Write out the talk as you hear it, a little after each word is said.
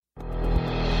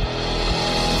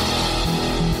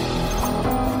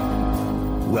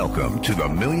Welcome to the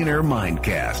Millionaire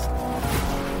Mindcast,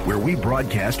 where we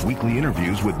broadcast weekly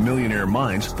interviews with millionaire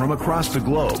minds from across the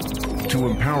globe to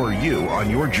empower you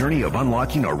on your journey of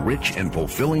unlocking a rich and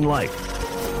fulfilling life.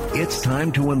 It's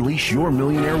time to unleash your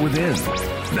millionaire within.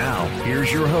 Now,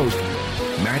 here's your host,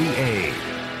 Matty A.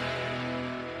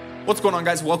 What's going on,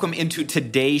 guys? Welcome into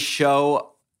today's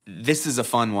show. This is a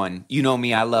fun one. You know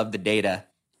me, I love the data,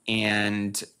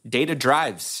 and data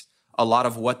drives a lot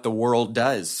of what the world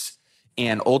does.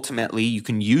 And ultimately, you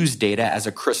can use data as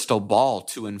a crystal ball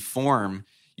to inform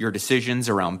your decisions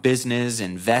around business,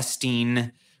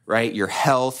 investing, right? Your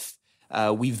health.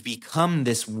 We've become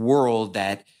this world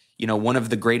that, one of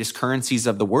the greatest currencies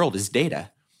of the world is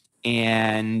data.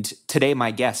 And today,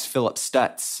 my guest, Philip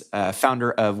Stutz,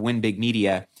 founder of Win Big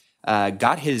Media,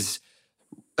 got his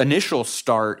initial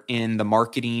start in the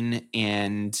marketing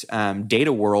and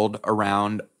data world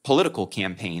around political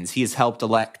campaigns. He has helped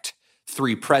elect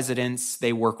 3 presidents.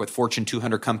 They work with Fortune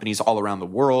 200 companies all around the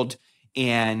world.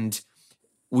 And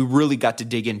we really got to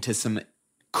dig into some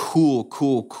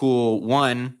cool,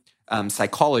 one,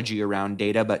 psychology around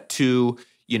data, but 2,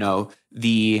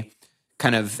 the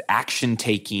kind of action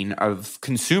taking of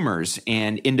consumers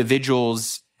and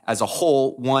individuals as a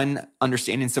whole. 1,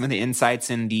 understanding some of the insights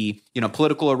in the,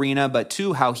 political arena, but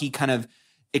 2, how he kind of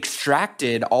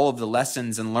extracted all of the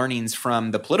lessons and learnings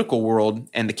from the political world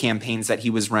and the campaigns that he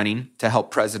was running to help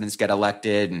presidents get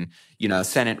elected and,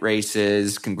 Senate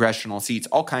races, congressional seats,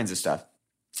 all kinds of stuff.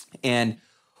 And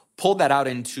pulled that out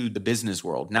into the business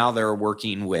world. Now they're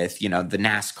working with, the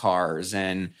NASCARs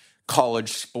and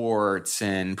college sports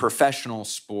and professional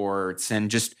sports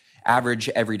and just average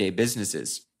everyday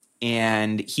businesses.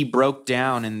 And he broke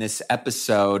down in this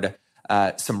episode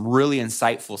some really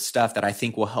insightful stuff that I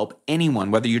think will help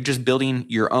anyone, whether you're just building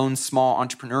your own small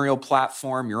entrepreneurial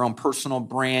platform, your own personal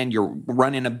brand, you're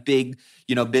running a big,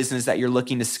 business that you're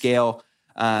looking to scale.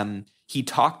 He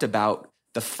talked about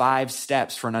the 5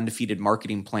 steps for an undefeated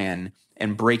marketing plan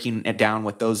and breaking it down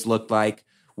what those look like.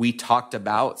 We talked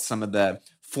about some of the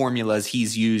formulas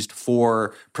he's used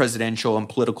for presidential and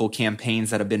political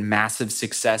campaigns that have been massive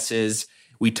successes.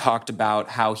 We talked about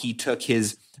how he took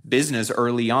his business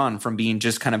early on from being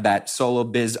just kind of that solo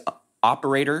biz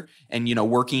operator and,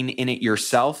 working in it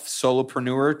yourself,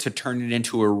 solopreneur, to turn it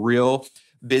into a real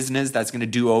business that's going to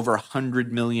do over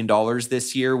 $100 million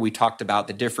this year. We talked about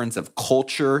the difference of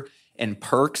culture and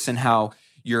perks and how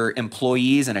your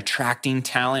employees and attracting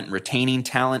talent and retaining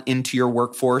talent into your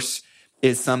workforce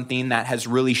is something that has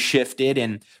really shifted.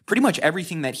 And pretty much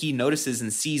everything that he notices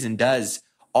and sees and does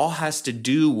all has to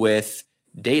do with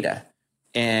data.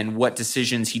 And what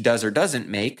decisions he does or doesn't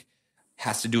make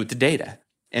has to do with the data.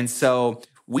 And so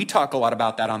we talk a lot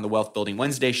about that on the Wealth Building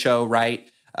Wednesday show,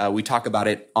 right? We talk about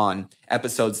it on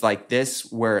episodes like this,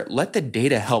 where let the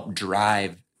data help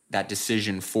drive that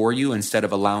decision for you instead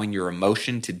of allowing your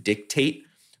emotion to dictate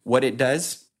what it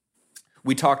does.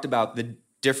 We talked about the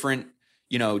different,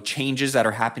 changes that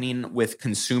are happening with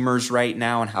consumers right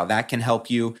now and how that can help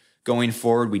you going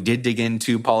forward. We did dig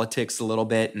into politics a little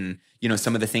bit and,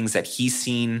 some of the things that he's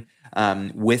seen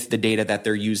with the data that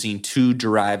they're using to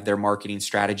derive their marketing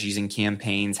strategies and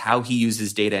campaigns, how he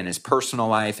uses data in his personal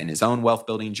life and his own wealth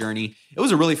building journey. It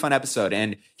was a really fun episode,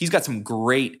 and he's got some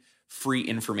great free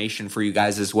information for you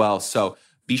guys as well. So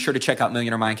be sure to check out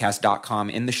millionairemindcast.com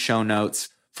in the show notes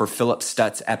for Philip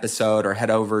Stutz episode, or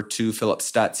head over to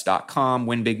philipstutz.com,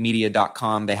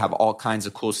 winbigmedia.com. They have all kinds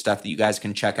of cool stuff that you guys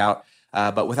can check out.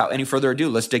 But without any further ado,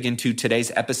 let's dig into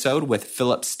today's episode with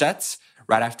Philip Stutz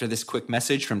right after this quick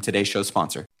message from today's show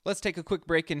sponsor. Let's take a quick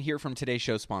break and hear from today's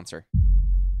show sponsor.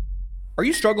 Are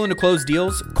you struggling to close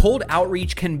deals? Cold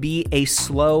outreach can be a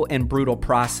slow and brutal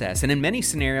process, and in many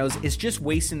scenarios, it's just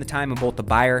wasting the time of both the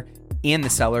buyer and the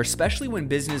seller, especially when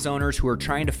business owners who are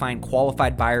trying to find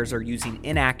qualified buyers are using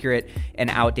inaccurate and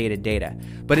outdated data.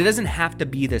 But it doesn't have to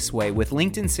be this way. With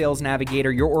LinkedIn Sales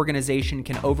Navigator, your organization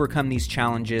can overcome these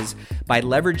challenges by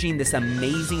leveraging this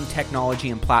amazing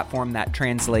technology and platform that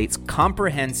translates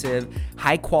comprehensive,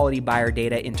 high-quality buyer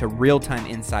data into real-time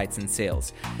insights in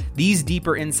sales. These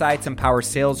deeper insights empower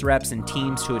sales reps and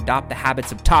teams to adopt the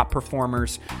habits of top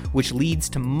performers, which leads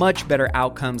to much better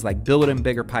outcomes like building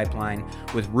bigger pipeline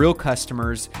with real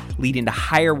customers, leading to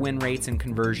higher win rates and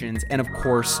conversions, and of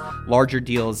course, larger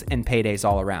deals and paydays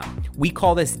all around. We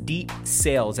call this deep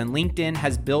sales, and LinkedIn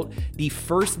has built the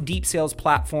first deep sales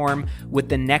platform with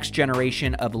the next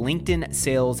generation of LinkedIn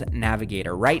Sales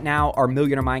Navigator. Right now, our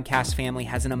Millionaire Mindcast family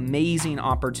has an amazing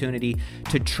opportunity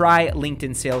to try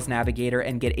LinkedIn Sales Navigator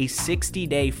and get a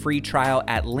 60-day free trial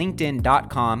at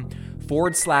linkedin.com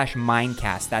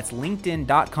linkedin.com/Mindcast. That's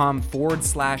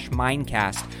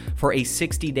linkedin.com/Mindcast for a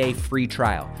 60-day free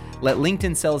trial. Let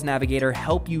LinkedIn Sales Navigator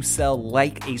help you sell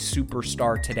like a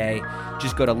superstar today.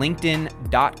 Just go to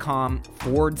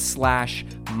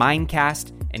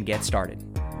linkedin.com/Mindcast and get started.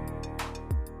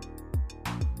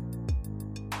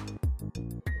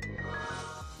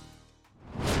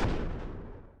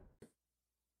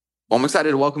 Well, I'm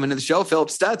excited to welcome into the show, Philip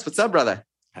Stutz. What's up, brother?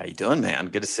 How you doing, man?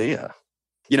 Good to see you.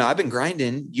 I've been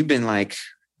grinding. You've been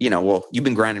you've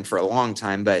been grinding for a long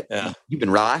time, but you've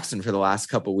been relaxing for the last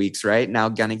couple of weeks, right? Now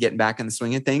kind of getting back in the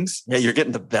swing of things. Yeah, you're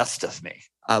getting the best of me.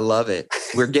 I love it.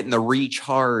 We're getting the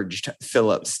recharged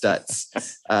Philip Stutz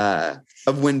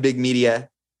of Win Big Media.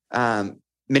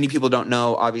 Many people don't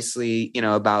know, obviously,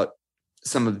 about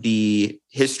some of the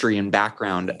history and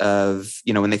background of,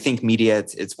 when they think media,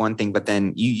 it's one thing, but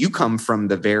then you come from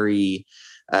the very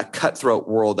cutthroat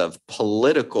world of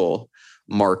political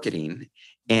marketing.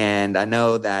 And I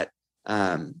know that,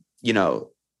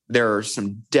 there are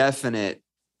some definite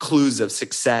clues of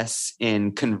success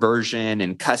in conversion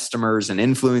and customers and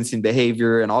influencing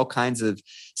behavior and all kinds of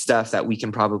stuff that we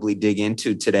can probably dig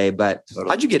into today. But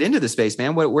how'd you get into the space,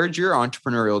 man? Where'd your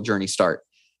entrepreneurial journey start?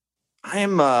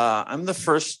 I'm the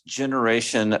first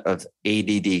generation of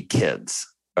ADD kids.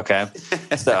 Okay.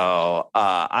 So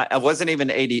I wasn't even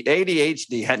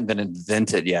ADHD hadn't been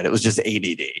invented yet. It was just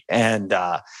ADD. And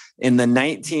in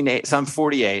the so I'm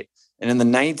 48. And in the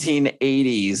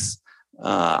 1980s,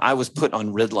 I was put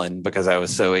on Ritalin because I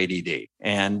was so ADD.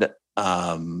 And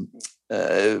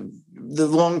the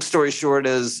long story short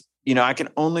is, I can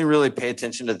only really pay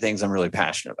attention to things I'm really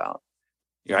passionate about.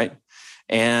 Right.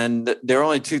 And there were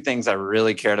only two things I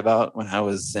really cared about when I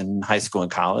was in high school and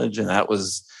college. And that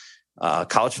was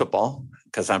college football,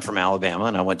 because I'm from Alabama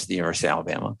and I went to the University of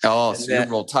Alabama. Oh, so you're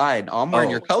Roll Tide. I'm wearing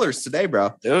your colors today,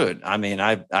 bro. Dude, I mean,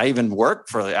 I even work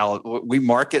for we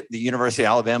market the University of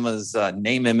Alabama's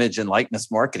name, image, and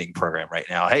likeness marketing program right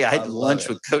now. Hey, I had lunch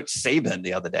with Coach Saban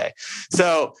the other day.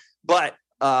 So,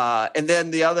 and then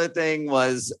the other thing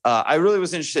was I really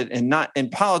was interested in not in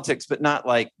politics, but not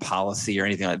like policy or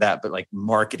anything like that, but like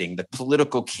marketing, the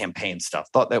political campaign stuff.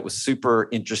 Thought that was super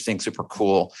interesting, super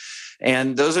cool.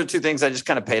 And those are two things I just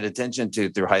kind of paid attention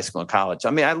to through high school and college. I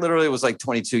mean, I literally was like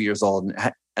 22 years old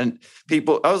and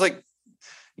I was like,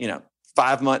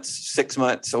 5 months, 6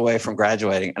 months away from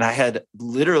graduating. And I had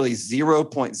literally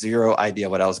 0.0 idea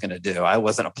what I was going to do. I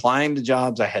wasn't applying to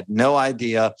jobs. I had no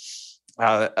idea.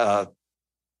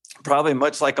 Probably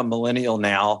much like a millennial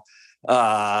now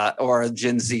or a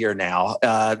Gen Zer now,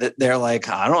 that they're like,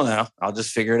 I don't know, I'll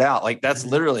just figure it out. Like that's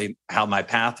literally how my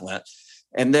path went.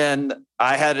 And then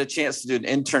I had a chance to do an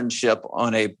internship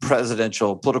on a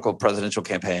political presidential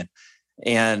campaign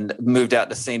and moved out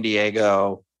to San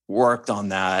Diego, worked on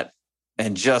that.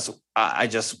 And I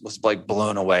just was like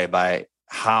blown away by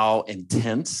how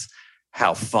intense,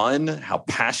 how fun, how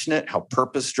passionate, how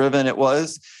purpose-driven it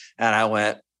was. And I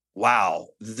went, wow,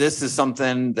 this is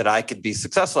something that I could be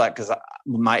successful at because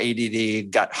my ADD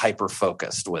got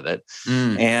hyper-focused with it.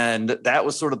 And that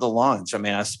was sort of the launch. I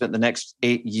mean, I spent the next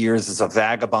 8 years as a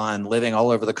vagabond living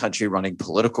all over the country, running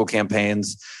political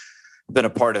campaigns. Been a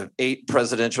part of 8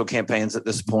 presidential campaigns at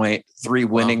this point, 3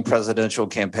 winning presidential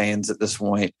campaigns at this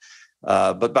point.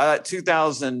 But by about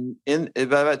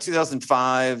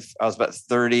 2005, I was about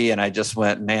 30 and I just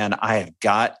went, man, I have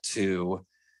got to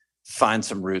find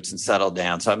some roots and settle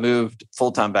down. So I moved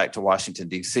full-time back to Washington,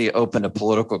 D.C., opened a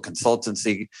political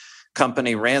consultancy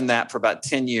company, ran that for about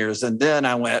 10 years. And then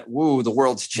I went, woo, the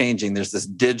world's changing. There's this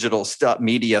digital stuff,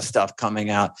 media stuff coming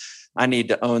out. I need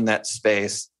to own that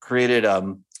space. Created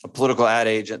a political ad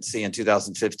agency in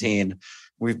 2015.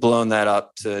 We've blown that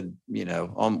up to,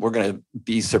 we're going to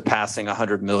be surpassing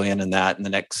 100 million in that in the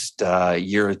next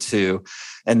year or two.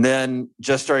 And then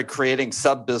just started creating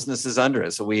sub businesses under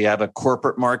it. So we have a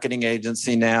corporate marketing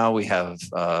agency now. We have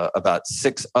about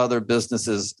 6 other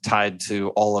businesses tied to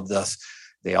all of this.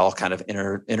 They all kind of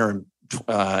they're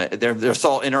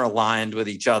all interaligned with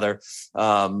each other.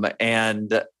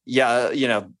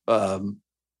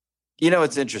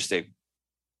 It's interesting.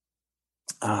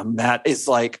 Matt, it's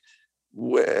like,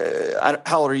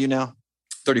 how old are you now?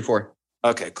 34.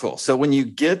 Okay, cool. So when you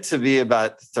get to be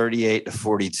about 38 to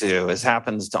 42, this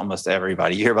happens to almost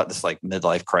everybody. You hear about this like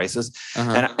midlife crisis.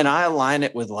 And I align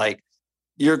it with like,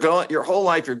 your whole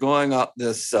life, you're going up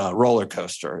this roller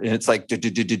coaster and it's like,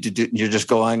 you're just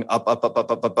going up. And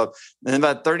then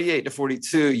about 38 to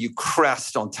 42, you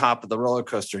crest on top of the roller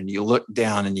coaster and you look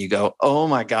down and you go, oh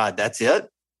my God, that's it.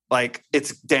 Like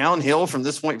it's downhill from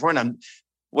this point forward.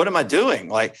 What am I doing?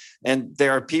 Like, and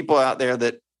there are people out there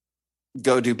that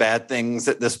go do bad things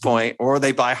at this point, or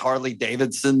they buy Harley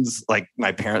Davidsons like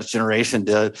my parents' generation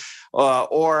did,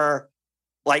 or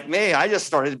like me, I just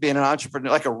started being an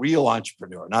entrepreneur, like a real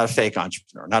entrepreneur, not a fake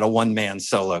entrepreneur, not a one-man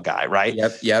solo guy, right?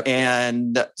 Yep.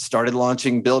 And started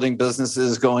building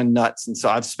businesses, going nuts. And so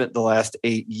I've spent the last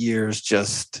 8 years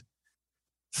just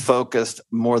focused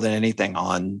more than anything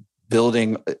on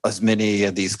building as many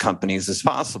of these companies as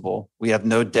possible. We have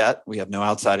no debt. We have no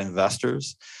outside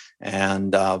investors.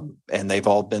 And they've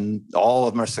all of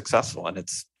them are successful, and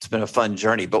it's been a fun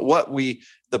journey. But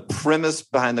the premise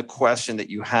behind the question that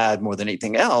you had more than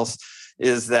anything else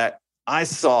is that I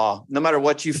saw, no matter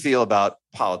what you feel about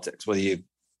politics, whether you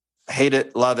hate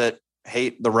it, love it,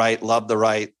 hate the right, love the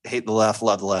right, hate the left,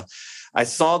 love the left, I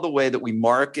saw the way that we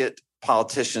market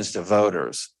politicians to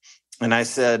voters. And I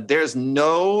said, there's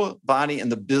nobody in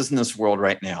the business world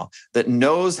right now that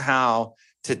knows how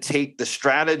to take the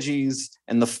strategies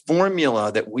and the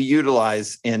formula that we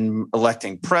utilize in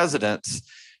electing presidents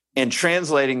and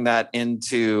translating that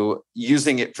into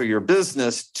using it for your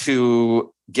business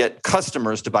to get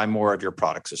customers to buy more of your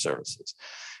products or services.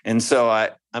 And so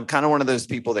I'm kind of one of those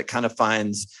people that kind of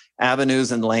finds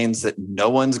avenues and lanes that no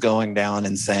one's going down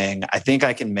and saying, I think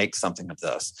I can make something of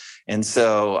this. And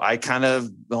so I kind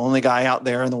of the only guy out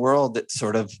there in the world that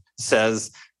sort of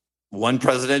says, won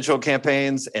presidential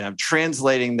campaigns, and I'm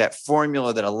translating that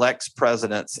formula that elects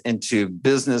presidents into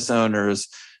business owners,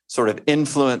 sort of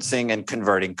influencing and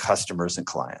converting customers and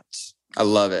clients. I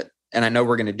love it. And I know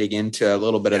we're going to dig into a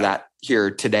little bit of that here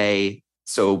today,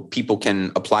 so people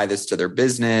can apply this to their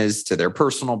business, to their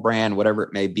personal brand, whatever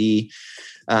it may be.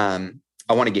 I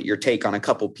want to get your take on a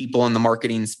couple people in the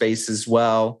marketing space as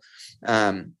well.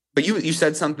 But you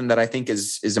said something that I think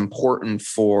is important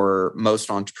for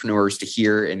most entrepreneurs to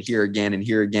hear and hear again and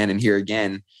hear again and hear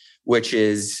again, which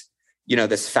is,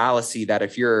 this fallacy that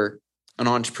if you're an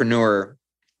entrepreneur,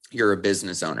 you're a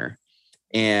business owner.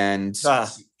 And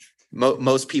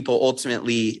most people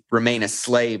ultimately remain a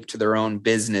slave to their own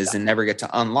business and never get to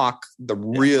unlock the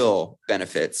real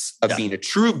benefits of being a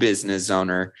true business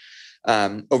owner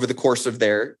over the course of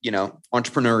their,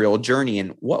 entrepreneurial journey.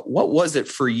 And what was it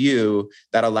for you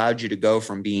that allowed you to go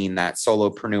from being that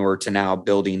solopreneur to now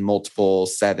building multiple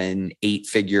 7, 8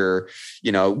 figure,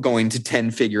 going to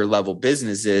 10-figure level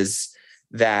businesses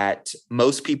that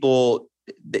most people,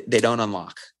 they don't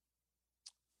unlock?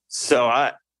 So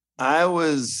I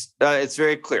was, it's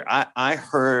very clear. I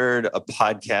heard a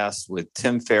podcast with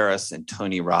Tim Ferriss and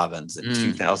Tony Robbins in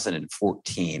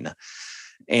 2014.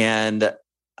 And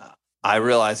I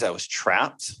realized I was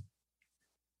trapped.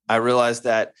 I realized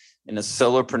that in a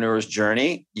solopreneur's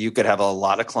journey, you could have a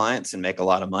lot of clients and make a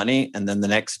lot of money. And then the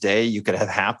next day you could have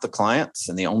half the clients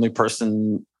and the only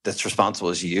person that's responsible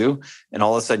is you. And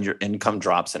all of a sudden your income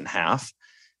drops in half.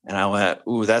 And I went,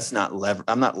 ooh, that's not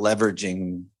I'm not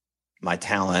leveraging my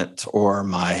talent or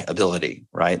my ability,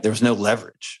 right? There's no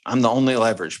leverage. I'm the only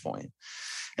leverage point.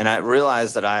 And I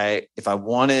realized that if I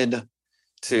wanted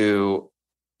to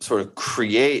sort of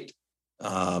create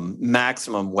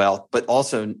maximum wealth, but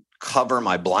also cover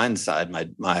my blind side,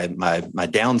 my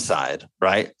downside,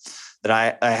 right?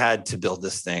 That I had to build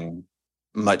this thing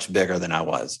much bigger than I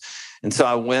was. And so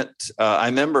I went, I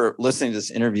remember listening to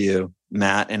this interview,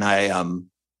 Matt, and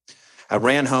I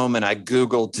ran home and I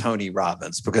Googled Tony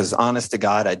Robbins because honest to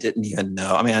God, I didn't even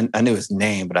know. I mean, I knew his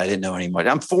name, but I didn't know anymore.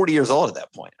 I'm 40 years old at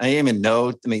that point. I didn't even know.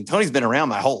 I mean, Tony's been around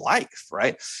my whole life,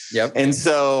 right? Yep. And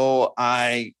so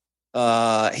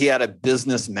he had a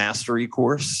business mastery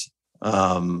course.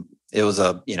 It was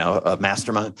a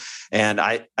mastermind. And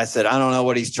I said, I don't know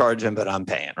what he's charging, but I'm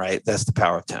paying, right? That's the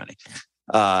power of Tony.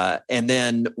 And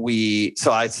then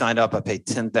so I signed up, I paid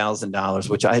 $10,000,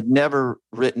 which I had never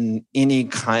written any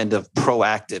kind of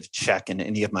proactive check in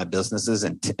any of my businesses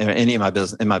in my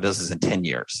business in 10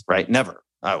 years, right? Never.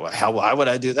 Why would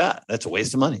I do that? That's a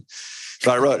waste of money.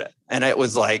 So I wrote it, and it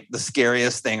was like the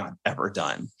scariest thing I've ever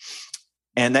done.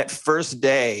 And that first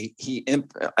day,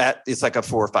 it's like a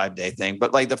 4 or 5 day thing,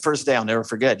 but like the first day, I'll never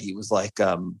forget. He was like,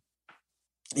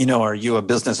 are you a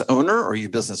business owner or are you a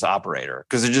business operator?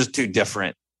 Because they're just two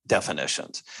different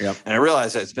definitions. Yep. And I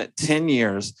realized I spent 10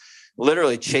 years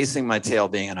literally chasing my tail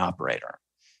being an operator.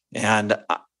 And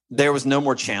there was no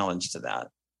more challenge to that.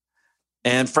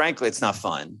 And frankly, it's not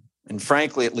fun. And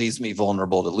frankly, it leaves me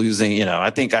vulnerable to losing. I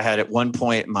think I had at one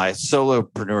point in my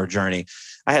solopreneur journey,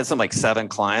 I had something like 7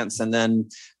 clients. And then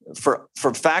for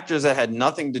factors that had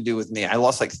nothing to do with me, I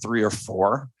lost like 3 or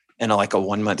 4 in like a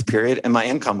 1 month period. And my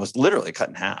income was literally cut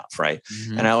in half. Right.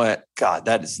 Mm-hmm. And I went, God,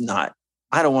 that is not,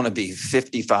 I don't want to be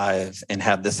 55 and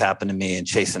have this happen to me and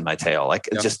chasing my tail. Like,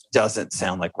 it just doesn't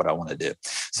sound like what I want to do.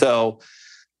 So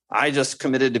I just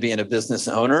committed to being a business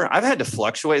owner. I've had to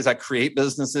fluctuate as I create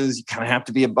businesses. You kind of have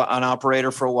to be an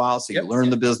operator for a while. So you learn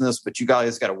the business, but you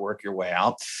guys got to work your way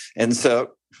out. And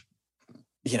so,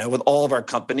 with all of our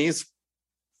companies,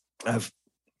 I've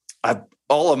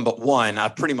all of them but one,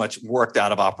 I've pretty much worked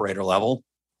out of operator level.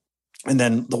 And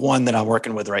then the one that I'm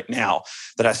working with right now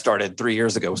that I started 3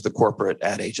 years ago was the corporate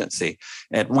ad agency.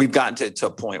 And we've gotten to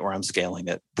a point where I'm scaling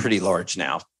it pretty large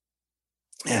now.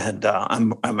 And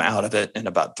I'm out of it in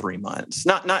about 3 months.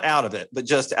 Not out of it, but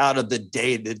just out of the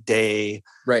day-to-day.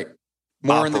 Right.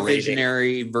 More operating. in the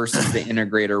visionary versus the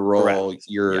integrator role. Correct.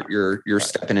 You're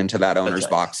stepping into that owner's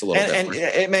box a little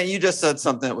bit. And man, you just said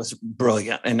something that was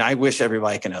brilliant. And I wish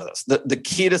everybody could know this. The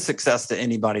key to success to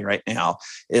anybody right now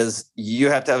is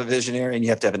you have to have a visionary and you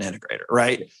have to have an integrator,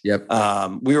 right? Yep.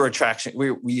 We were attraction.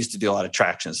 We used to do a lot of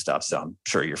traction stuff. So I'm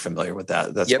sure you're familiar with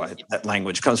that. That's why that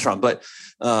language comes from. But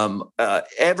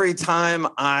every time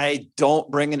I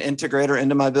don't bring an integrator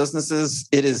into my businesses,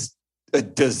 it is a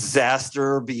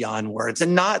disaster beyond words.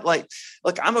 And not like,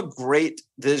 look, I'm a great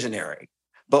visionary,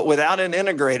 but without an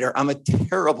integrator, I'm a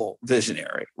terrible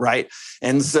visionary, right?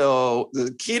 And so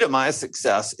the key to my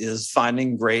success is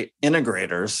finding great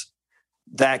integrators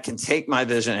that can take my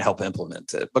vision and help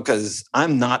implement it, because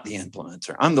I'm not the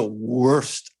implementer. I'm the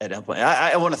worst at implementing.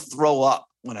 I want to throw up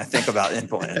when I think about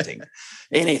implementing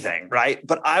anything, right?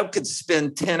 But I could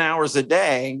spend 10 hours a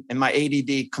day and my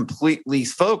ADD completely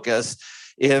focused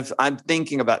if I'm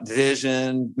thinking about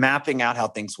vision, mapping out how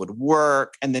things would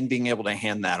work, and then being able to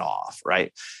hand that off,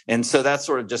 right? And so that's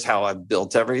sort of just how I've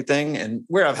built everything, and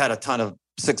where I've had a ton of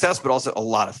success, but also a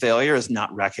lot of failure is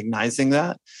not recognizing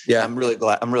that. Yeah, I'm really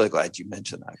glad you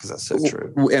mentioned that, because that's so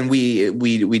true. And we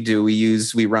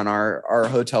run our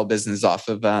hotel business off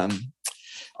of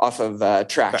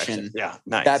traction. Yeah,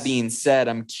 nice. That being said,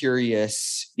 I'm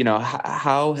curious,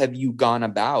 how have you gone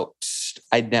about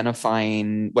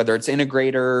identifying whether it's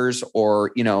integrators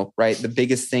or, right? The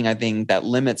biggest thing I think that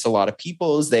limits a lot of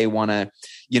people is they want to,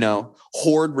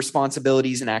 hoard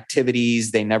responsibilities and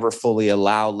activities. They never fully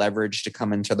allow leverage to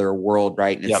come into their world,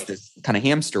 right? And it's this kind of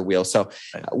hamster wheel. So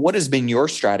what has been your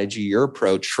strategy, your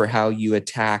approach for how you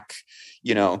attack,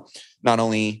 not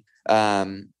only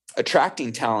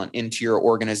attracting talent into your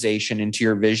organization, into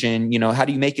your vision? How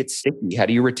do you make it sticky? How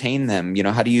do you retain them?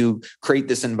 How do you create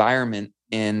this environment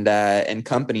and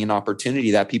company and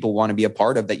opportunity that people want to be a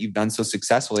part of, that you've done so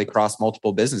successfully across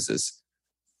multiple businesses?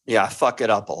 Yeah, I fuck it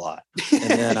up a lot, and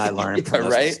then I learn from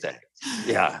those mistakes.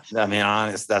 Yeah, I mean,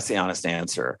 that's the honest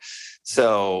answer.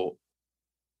 So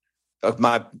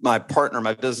my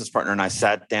business partner and I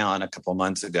sat down a couple of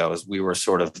months ago as we were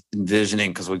sort of envisioning,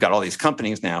 because we've got all these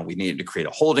companies now. We needed to create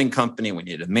a holding company. We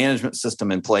needed a management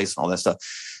system in place and all that stuff.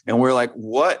 And we're like,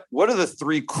 what are the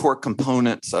 3 core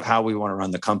components of how we want to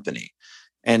run the company?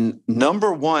 And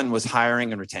number 1 was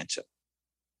hiring and retention,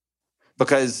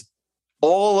 because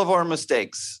all of our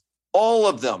mistakes, all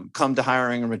of them come to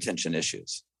hiring and retention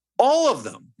issues. All of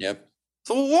them. Yep.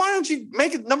 So why don't you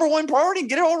make it number 1 priority and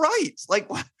get it all right? It's like,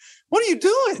 what are you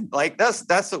doing? Like,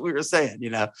 that's what we were saying,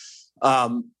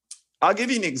 I'll give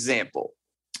you an example.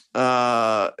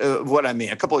 What I mean,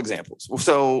 a couple examples.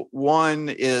 So one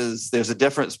is there's a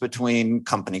difference between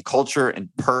company culture and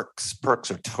perks.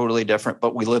 Perks are totally different,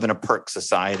 but we live in a perk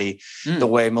society. The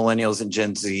way millennials and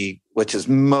Gen Z, which is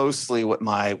mostly what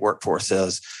my workforce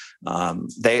is,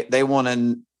 they want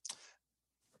to.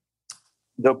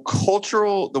 The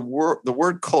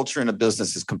word culture in a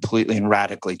business has completely and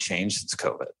radically changed since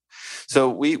COVID. So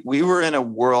we were in a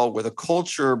world where the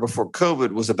culture before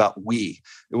COVID was about we.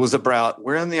 It was about,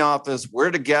 we're in the office,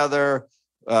 we're together,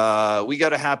 we go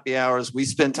to happy hours, we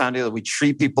spend time together, we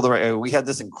treat people the right way. We had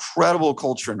this incredible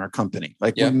culture in our company.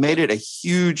 We made it a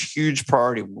huge, huge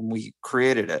priority when we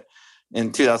created it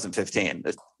in 2015.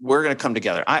 We're going to come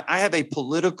together. I have a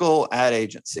political ad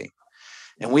agency,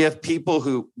 and we have people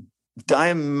who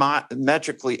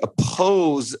diametrically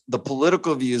oppose the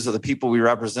political views of the people we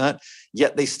represent,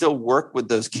 yet they still work with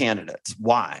those candidates.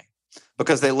 Why?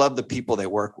 Because they love the people they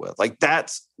work with.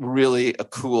 That's really a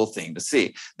cool thing to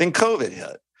see. Then COVID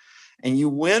hit, and you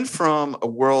went from a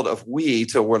world of we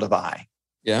to a world of I.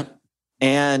 Yeah.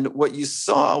 And what you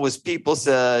saw was people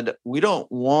said, we're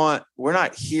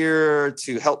not here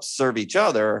to help serve each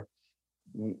other.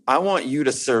 I want you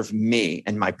to serve me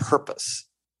and my purpose.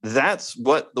 That's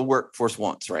what the workforce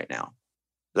wants right now.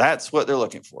 That's what they're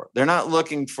looking for. They're not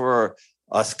looking for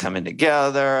us coming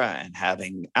together and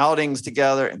having outings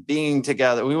together and being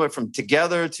together. We went from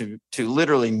together to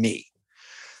literally me.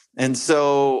 And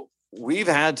so we've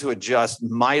had to adjust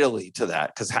mightily to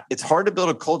that, because it's hard to build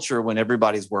a culture when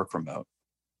everybody's work remote.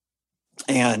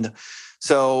 And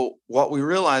so what we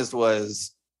realized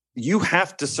was you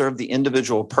have to serve the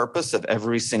individual purpose of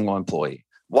every single employee.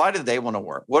 Why do they want to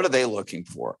work? What are they looking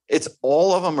for? It's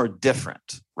all of them are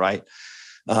different, right?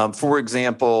 For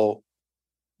example,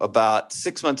 about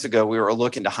 6 months ago, we were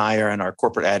looking to hire in our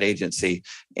corporate ad agency,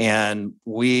 and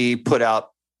we put out,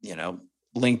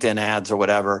 LinkedIn ads or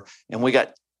whatever, and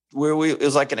it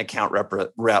was like an account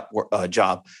rep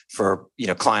job for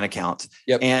client accounts.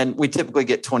 Yep. And we typically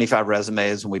get 25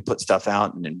 resumes, and we put stuff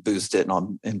out and then boost it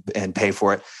and pay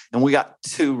for it. And we got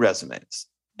 2 resumes,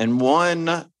 and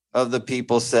one of the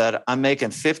people said, "I'm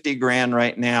making 50 grand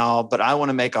right now, but I want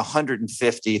to make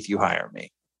 150 if you hire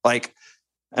me."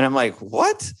 And I'm like,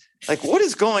 what? Like, what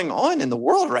is going on in the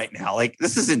world right now? Like,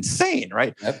 this is insane,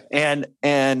 right? Yep.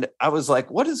 And I was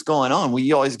like, what is going on?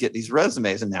 We always get these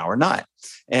resumes, and now we're not.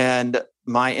 And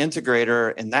my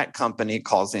integrator in that company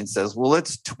calls me and says, well,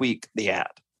 let's tweak the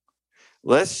ad.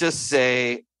 Let's just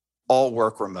say all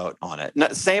work remote on it.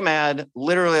 Same ad,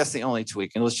 literally that's the only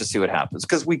tweak. And let's just see what happens.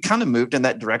 Because we kind of moved in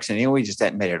that direction. We just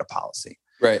hadn't made it a policy.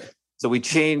 Right. So we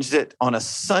changed it on a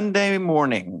Sunday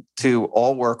morning to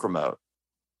all work remote.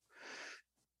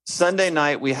 Sunday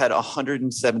night, we had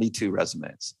 172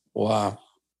 resumes. Wow.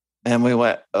 And we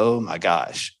went, oh my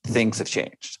gosh, things have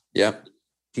changed. Yep.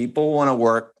 People want to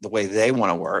work the way they want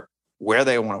to work, where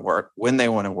they want to work, when they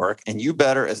want to work. And you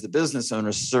better, as the business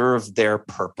owner, serve their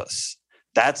purpose.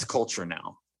 That's culture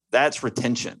now. That's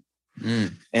retention.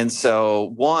 And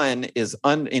so one is,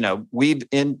 we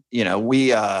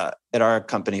at our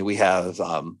company, we have,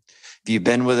 if you've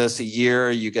been with us a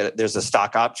year, there's a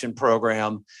stock option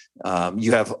program.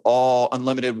 You have all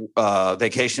unlimited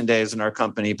vacation days in our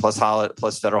company, plus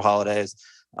federal holidays.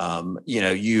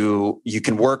 You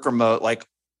can work remote. Like,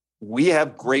 we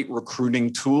have great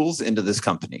recruiting tools into this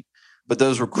company, but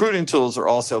those recruiting tools are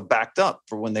also backed up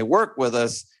for when they work with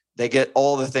us. They get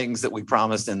all the things that we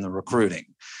promised in the recruiting.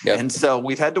 Yep. And so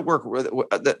we've had to work with,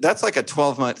 that's like a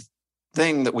 12-month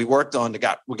thing that we worked on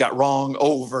we got wrong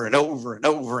over and over and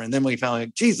over. And then we found,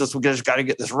 like, Jesus, we just got to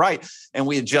get this right. And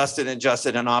we adjusted and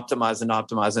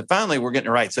optimized. And finally we're getting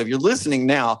it right. So if you're listening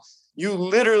now, you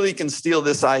literally can steal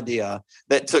this idea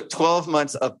that took 12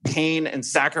 months of pain and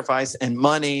sacrifice and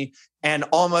money and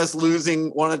almost losing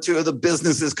one or two of the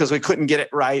businesses because we couldn't get it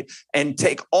right, and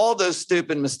take all those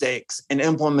stupid mistakes and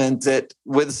implement it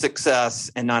with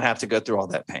success and not have to go through all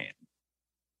that pain.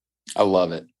 I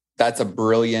love it. That's a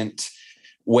brilliant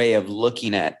way of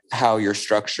looking at how you're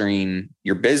structuring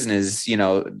your business.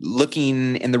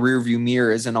 Looking in the rearview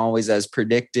mirror isn't always as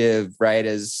predictive, right,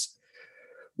 as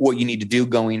what you need to do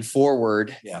going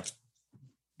forward. Yeah.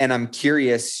 And I'm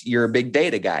curious, you're a big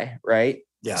data guy, right?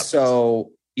 Yeah. So,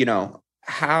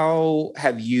 how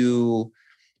have you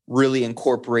really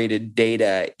incorporated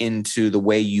data into the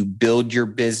way you build your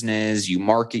business, you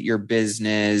market your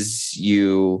business,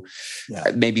 you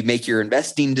maybe make your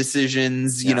investing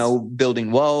decisions,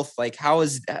 building wealth? Like,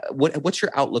 what's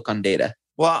your outlook on data?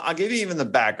 Well, I'll give you even the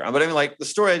background, but I mean, like, the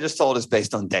story I just told is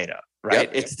based on data, right?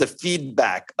 Yep. It's the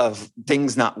feedback of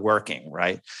things not working,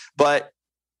 right? But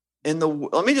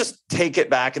let me just take it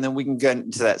back, and then we can get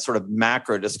into that sort of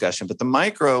macro discussion. But the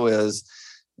micro is,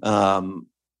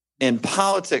 in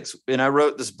politics, and I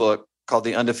wrote this book called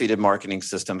The Undefeated Marketing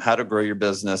System: How to Grow Your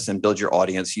Business and Build Your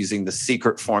Audience Using the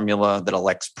Secret Formula That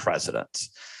Elects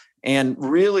Presidents. And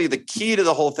really, the key to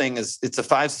the whole thing is, it's a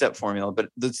 5-step formula, but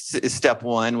this is step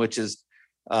 1, which is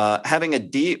having a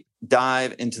deep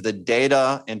dive into the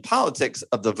data and politics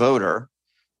of the voter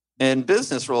and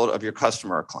business world of your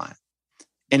customer or client.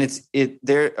 And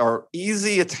there are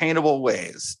easy, attainable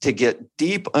ways to get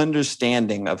deep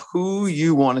understanding of who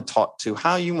you want to talk to,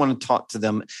 how you want to talk to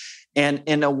them, and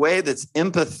in a way that's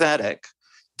empathetic,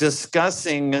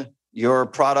 discussing your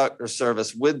product or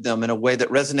service with them in a way that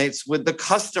resonates with the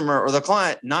customer or the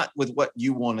client, not with what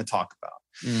you want to talk about.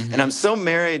 Mm-hmm. And I'm so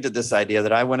married to this idea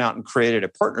that I went out and created a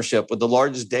partnership with the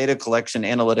largest data collection,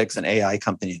 analytics, and AI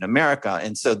company in America.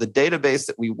 And so the database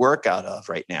that we work out of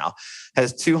right now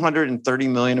has 230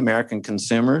 million American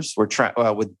consumers. We're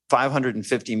with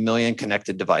 550 million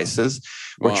connected devices.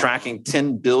 We're tracking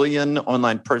 10 billion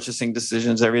online purchasing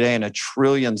decisions every day and 1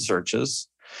 trillion searches.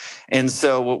 And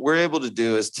so what we're able to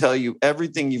do is tell you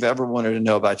everything you've ever wanted to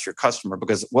know about your customer,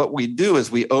 because what we do is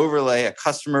we overlay a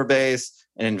customer base,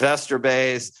 an investor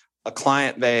base, a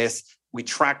client base. We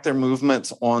track their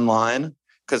movements online,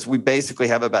 because we basically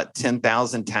have about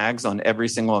 10,000 tags on every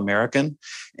single American.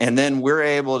 And then we're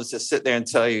able to sit there and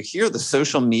tell you, here are the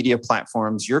social media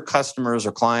platforms your customers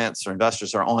or clients or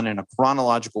investors are on in a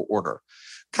chronological order.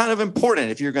 Kind of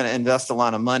important if you're going to invest a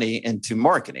lot of money into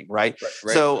marketing, right?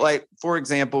 So, like, for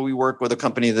example, we work with a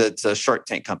company that's a Shark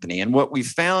Tank company. And what we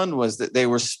found was that they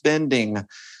were spending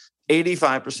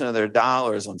 85% of their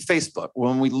dollars on Facebook.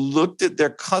 When we looked at their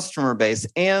customer base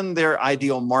and their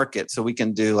ideal market, so we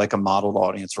can do like a modeled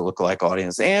audience or lookalike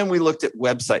audience, and we looked at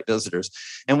website visitors,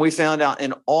 and we found out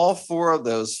in all 4 of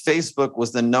those, Facebook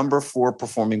was the number 4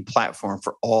 performing platform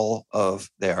for all of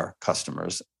their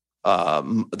customers,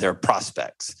 their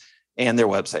prospects, and their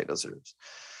website visitors.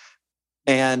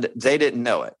 And they didn't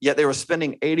know it. Yet they were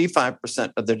spending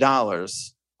 85% of their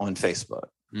dollars on Facebook.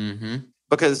 Mm-hmm.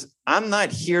 Because I'm not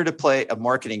here to play a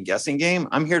marketing guessing game.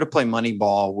 I'm here to play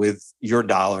Moneyball with your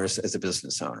dollars as a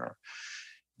business owner.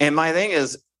 And my thing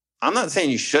is, I'm not saying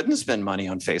you shouldn't spend money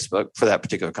on Facebook for that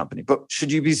particular company, but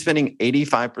should you be spending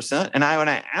 85%? And when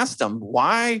I asked them,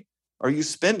 why are you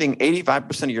spending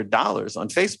 85% of your dollars on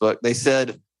Facebook? They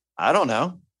said, I don't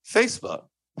know, Facebook.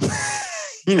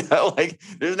 Like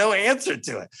there's no answer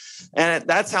to it. And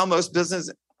that's how most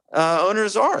business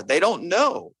owners are. They don't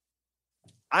know.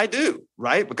 I do,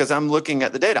 right? Because I'm looking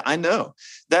at the data. I know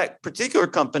that particular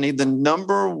company, the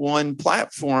number 1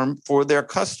 platform for their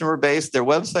customer base, their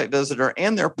website visitor,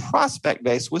 and their prospect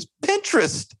base was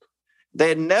Pinterest. They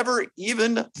had never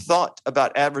even thought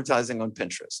about advertising on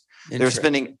Pinterest. They're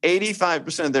spending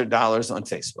 85% of their dollars on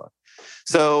Facebook.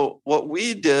 So what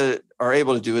we are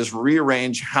able to do is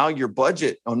rearrange how your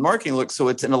budget on marketing looks so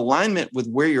it's in alignment with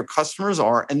where your customers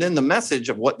are and then the message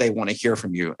of what they want to hear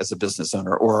from you as a business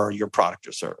owner or your product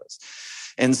or service.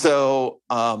 And so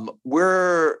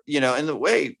we're, in the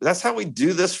way, that's how we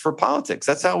do this for politics.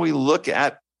 That's how we look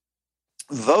at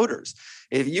voters.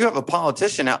 If you have a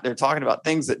politician out there talking about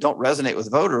things that don't resonate with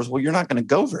voters, well, you're not going to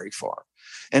go very far.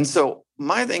 And so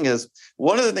my thing is,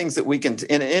 one of the things that we can,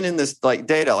 in this like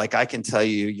data, like I can tell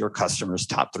you your customers'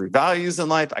 top 3 values in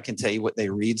life. I can tell you what they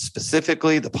read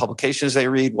specifically, the publications they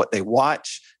read, what they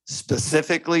watch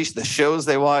specifically, the shows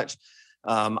they watch.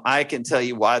 I can tell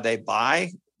you why they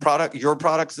buy your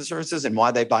products and services and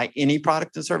why they buy any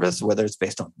product and service, whether it's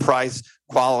based on price,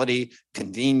 quality,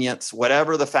 convenience,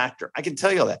 whatever the factor. I can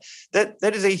tell you all that.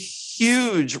 That is a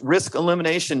huge risk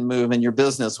elimination move in your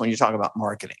business when you talk about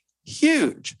marketing.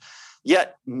 Huge.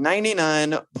 Yet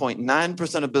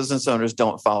 99.9% of business owners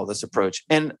don't follow this approach.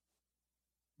 And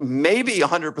maybe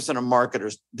 100% of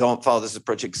marketers don't follow this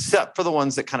approach, except for the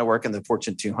ones that kind of work in the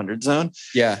Fortune 200 zone.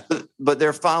 Yeah. But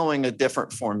they're following a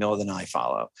different formula than I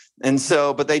follow. And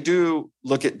so, but they do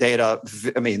look at data.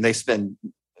 I mean, they spend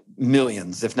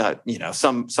millions, if not,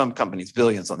 some companies,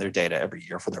 billions on their data every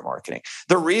year for their marketing.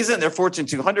 The reason they're Fortune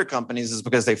 200 companies is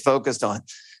because they focused on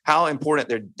how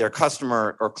important their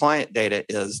customer or client data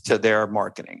is to their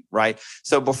marketing, right?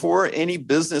 So before any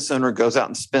business owner goes out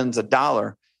and spends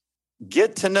 $1,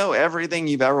 get to know everything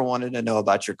you've ever wanted to know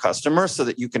about your customer so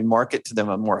that you can market to them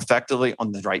more effectively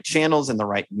on the right channels and the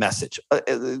right message.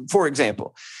 For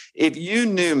example, if you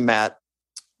knew, Matt,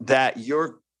 that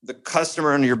the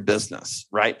customer in your business,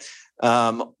 right,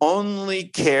 only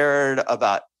cared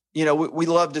about, we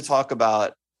love to talk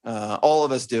about, all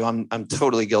of us do. I'm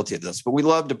totally guilty of this, but we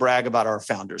love to brag about our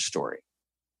founder's story.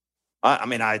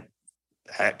 I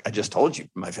just told you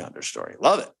my founder's story.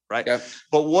 Love it, right? Yep.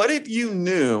 But what if you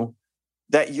knew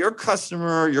that your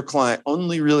customer, your client,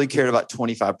 only really cared about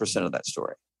 25% of that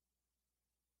story?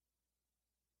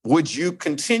 Would you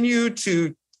continue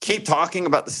to keep talking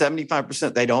about the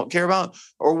 75% they don't care about?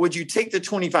 Or would you take the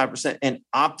 25% and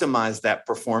optimize that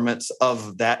performance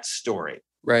of that story?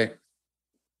 Right.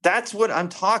 That's what I'm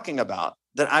talking about,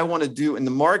 that I want to do in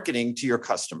the marketing to your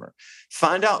customer.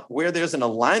 Find out where there's an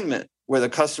alignment, where the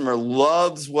customer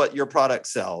loves what your product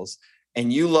sells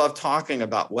and you love talking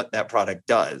about what that product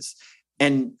does,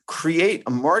 and create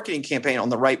a marketing campaign on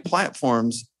the right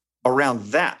platforms around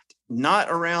that, not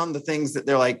around the things that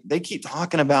they keep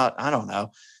talking about. I don't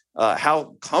know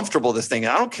how comfortable this thing is.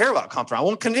 I don't care about comfort. I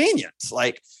want convenience.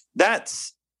 Like,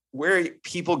 that's where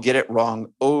people get it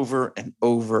wrong over and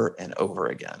over and over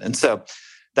again. And so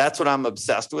that's what I'm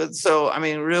obsessed with. So, I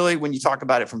mean, really, when you talk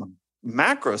about it from a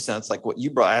macro sense, like what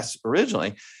you asked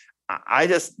originally,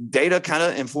 data kind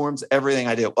of informs everything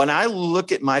I do. When I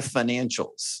look at my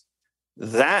financials,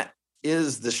 that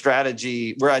is the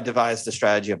strategy where I devise the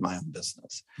strategy of my own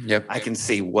business. Yep. I can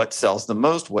see what sells the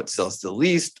most, what sells the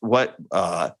least, what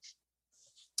the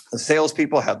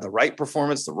salespeople have the right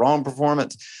performance, the wrong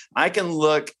performance. I can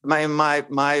look,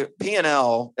 my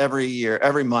P&L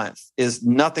every month is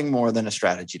nothing more than a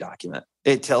strategy document.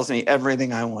 It tells me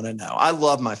everything I want to know. I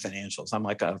love my financials. I'm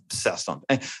like obsessed on.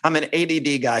 I'm an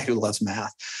ADD guy who loves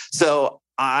math. So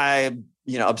I'm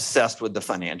obsessed with the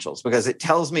financials because it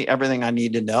tells me everything I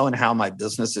need to know and how my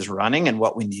business is running and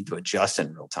what we need to adjust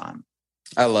in real time.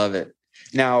 I love it.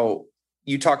 Now,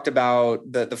 you talked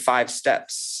about the 5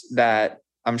 steps that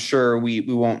I'm sure we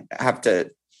won't have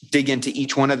to dig into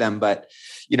each one of them, but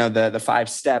the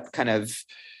 5-step kind of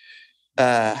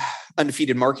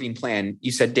undefeated marketing plan,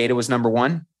 you said data was number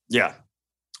 1. Yeah.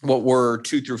 What were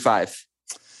 2 through 5?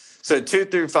 So 2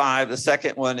 through 5, the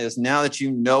second one is, now that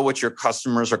you know what your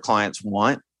customers or clients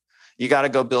want, you got to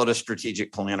go build a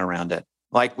strategic plan around it.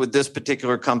 Like with this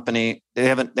particular company, they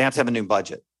have to have a new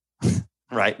budget,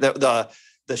 right?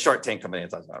 The Shark Tank company I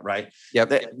talked about, right?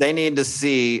 Yep. They need to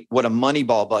see what a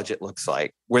Moneyball budget looks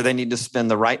like, where they need to spend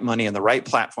the right money on the right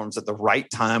platforms at the right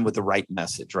time with the right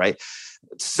message, right?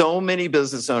 So many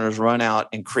business owners run out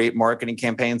and create marketing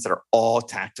campaigns that are all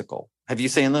tactical. Have you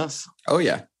seen this? Oh,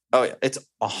 yeah. Oh, yeah. It's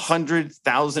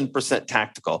 100,000%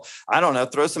 tactical. I don't know.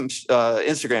 Throw some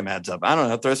Instagram ads up. I don't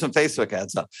know. Throw some Facebook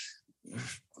ads up.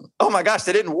 Oh, my gosh,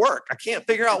 they didn't work. I can't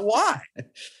figure out why.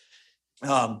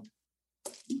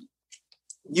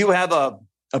 You have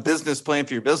a business plan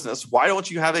for your business. Why don't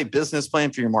you have a business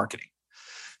plan for your marketing?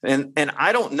 And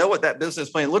I don't know what that business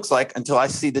plan looks like until I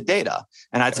see the data.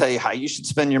 And I tell you how you should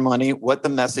spend your money, what the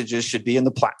messages should be, and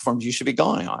the platforms you should be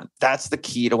going on. That's the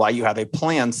key to why you have a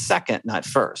plan second, not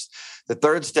first. The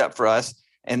third step for us,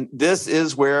 and this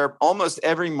is where almost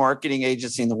every marketing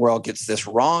agency in the world gets this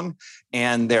wrong,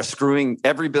 and they're screwing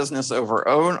every business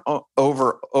owner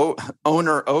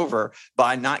over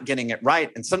by not getting it right.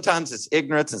 And sometimes it's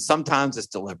ignorance, and sometimes it's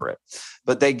deliberate.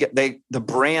 But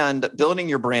building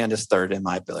your brand is third in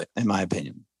my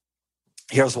opinion.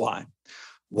 Here's why.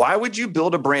 Why would you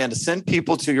build a brand to send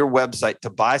people to your website to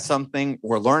buy something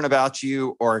or learn about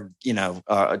you or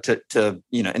to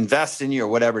invest in you or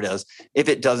whatever it is if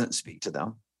it doesn't speak to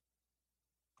them?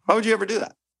 Why would you ever do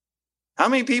that? How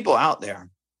many people out there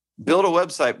build a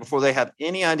website before they have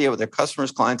any idea what their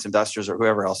customers, clients, investors, or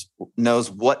whoever else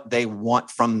knows what they want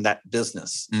from that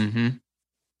business? Mm-hmm.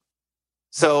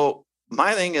 So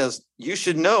my thing is, you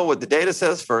should know what the data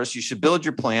says first. You should build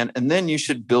your plan, and then you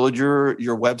should build your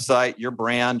website, your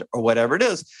brand, or whatever it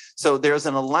is. So there's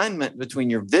an alignment between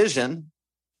your vision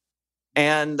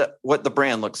and what the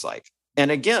brand looks like.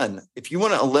 And again, if you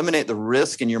want to eliminate the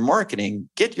risk in your marketing,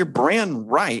 get your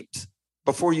brand right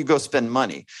before you go spend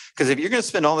money. Because if you're going to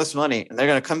spend all this money and they're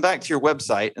going to come back to your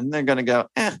website and they're going to go,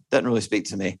 doesn't really speak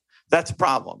to me. That's a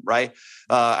problem, right?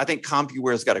 I think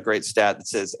CompuWare's got a great stat that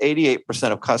says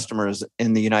 88% of customers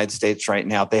in the United States right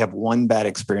now, if they have one bad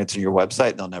experience on your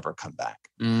website, they'll never come back.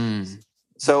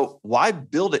 So why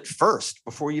build it first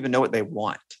before you even know what they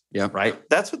want? Yeah, right.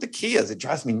 That's what the key is. It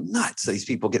drives me nuts. These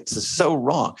people get so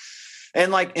wrong.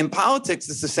 And like in politics,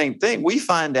 it's the same thing. We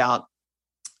find out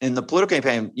in the political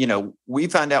campaign, we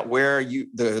find out where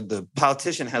the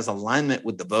politician has alignment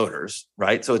with the voters,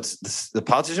 right? So it's the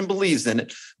politician believes in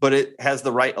it, but it has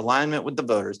the right alignment with the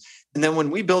voters. And then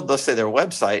when we build, let's say, their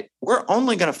website, we're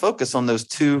only going to focus on those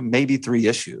 2, maybe 3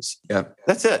 issues. Yeah,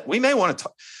 that's it. We may want to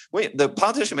talk. The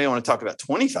politician may want to talk about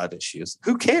 25 issues.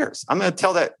 Who cares? I'm going to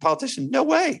tell that politician, no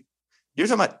way. You're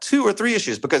talking about 2 or 3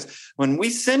 issues, because when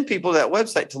we send people to that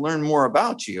website to learn more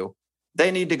about you, they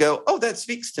need to go, oh, that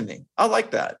speaks to me. I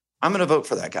like that. I'm going to vote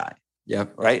for that guy. Yeah.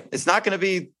 Right. It's not going to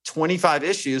be 25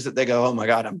 issues that they go, oh my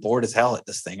God, I'm bored as hell at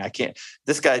this thing. I can't,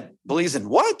 this guy believes in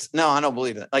what? No, I don't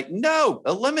believe it. Like, no,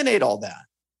 eliminate all that.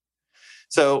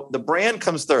 So the brand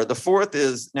comes third. The fourth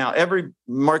is, now every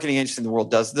marketing agency in the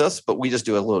world does this, but we just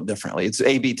do it a little differently. It's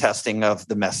A/B testing of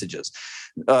the messages.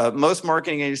 Most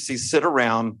marketing agencies sit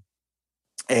around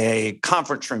a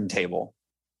conference room table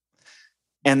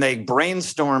and they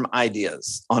brainstorm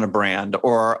ideas on a brand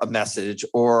or a message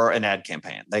or an ad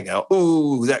campaign. They go,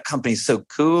 ooh, that company's so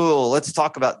cool. Let's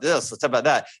talk about this. Let's talk about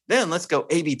that. Then let's go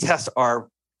A/B test our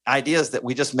ideas that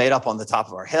we just made up on the top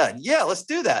of our head. Yeah, let's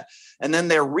do that. And then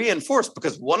they're reinforced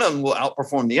because one of them will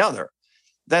outperform the other.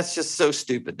 That's just so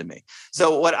stupid to me.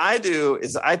 So what I do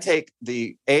is I take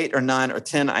the 8 or 9 or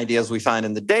 10 ideas we find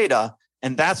in the data,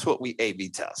 and that's what we A/B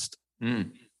test.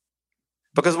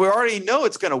 Because we already know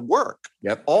it's going to work.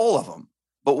 Yep. All of them.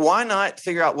 But why not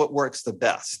figure out what works the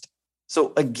best?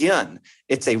 So again,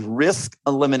 it's a risk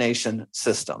elimination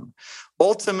system.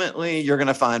 Ultimately, you're going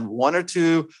to find 1 or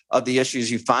 2 of the issues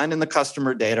you find in the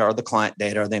customer data or the client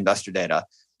data or the investor data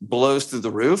blows through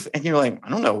the roof. And you're like, I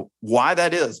don't know why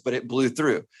that is, but it blew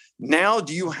through. Now,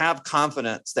 do you have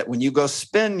confidence that when you go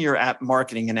spend your app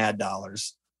marketing and ad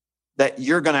dollars, that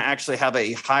you're going to actually have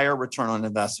a higher return on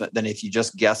investment than if you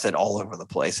just guess it all over the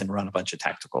place and run a bunch of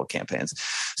tactical campaigns?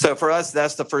 So for us,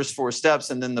 that's the first 4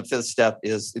 steps. And then the 5th step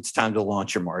is it's time to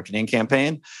launch your marketing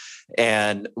campaign.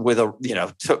 And with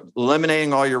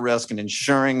eliminating all your risk and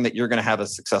ensuring that you're going to have a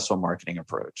successful marketing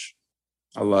approach.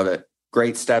 I love it.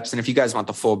 Great steps. And if you guys want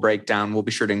the full breakdown, we'll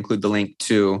be sure to include the link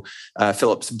to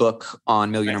Philip's book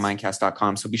on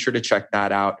millionairemindcast.com. So be sure to check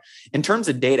that out. In terms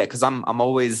of data, because I'm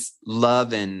always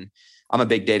loving, I'm a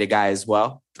big data guy as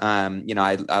well.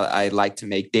 I like to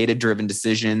make data-driven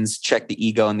decisions, check the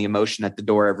ego and the emotion at the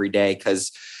door every day,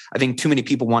 because I think too many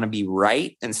people want to be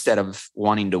right instead of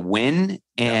wanting to win.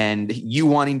 And you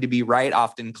wanting to be right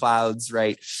often clouds,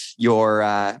 right,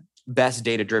 your best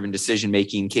data-driven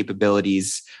decision-making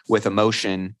capabilities with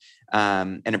emotion.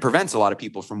 And it prevents a lot of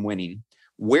people from winning.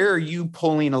 Where are you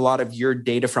pulling a lot of your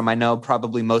data from? I know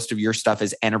probably most of your stuff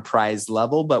is enterprise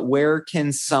level, but where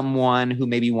can someone who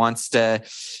maybe wants to,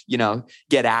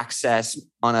 get access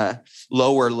on a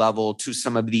lower level to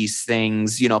some of these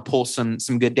things, pull some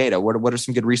good data? What are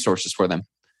some good resources for them?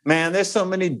 Man, there's so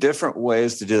many different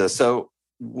ways to do this. So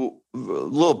a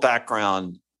little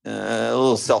background, a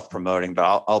little self-promoting,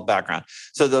 but I'll background.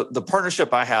 So the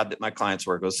partnership I had that my clients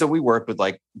work with, so we work with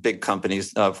like big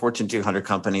companies, Fortune 200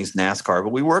 companies, NASCAR,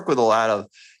 but we work with a lot of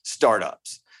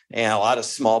startups and a lot of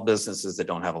small businesses that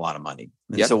don't have a lot of money.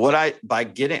 And so I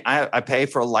pay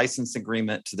for a license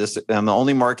agreement to this. I'm the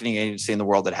only marketing agency in the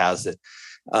world that has it,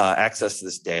 access to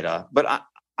this data. But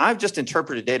I've just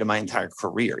interpreted data my entire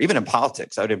career. Even in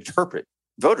politics, I would interpret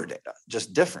voter data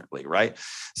just differently, right?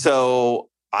 So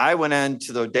I went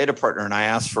into the data partner and I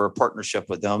asked for a partnership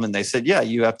with them. And they said, yeah,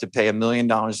 you have to pay $1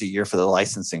 million a year for the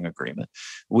licensing agreement.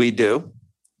 We do.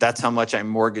 That's how much I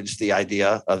mortgaged the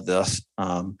idea of this.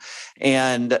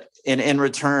 And in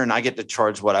return, I get to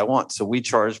charge what I want. So we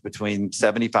charge between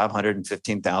 $7,500 and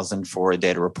 $15,000 for a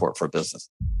data report for a business.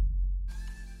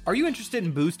 Are you interested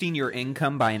in boosting your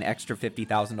income by an extra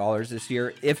 $50,000 this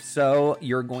year? If so,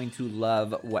 you're going to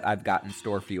love what I've got in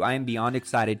store for you. I am beyond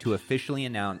excited to officially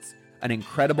announce an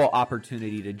incredible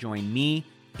opportunity to join me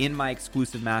in my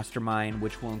exclusive mastermind,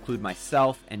 which will include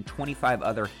myself and 25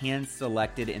 other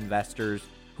hand-selected investors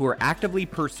who are actively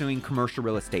pursuing commercial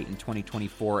real estate in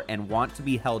 2024 and want to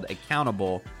be held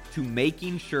accountable to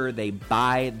making sure they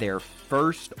buy their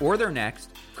first or their next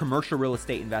commercial real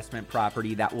estate investment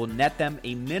property that will net them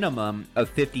a minimum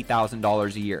of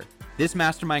 $50,000 a year. This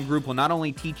mastermind group will not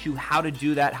only teach you how to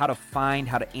do that, how to find,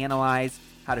 how to analyze,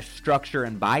 how to structure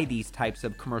and buy these types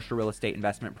of commercial real estate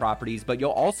investment properties, but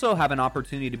you'll also have an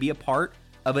opportunity to be a part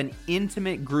of an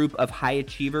intimate group of high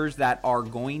achievers that are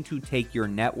going to take your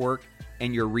network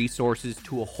and your resources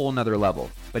to a whole nother level.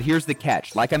 But here's the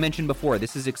catch. Like I mentioned before,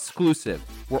 this is exclusive.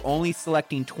 We're only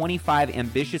selecting 25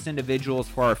 ambitious individuals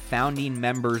for our founding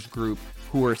members group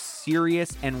who are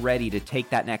serious and ready to take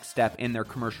that next step in their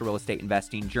commercial real estate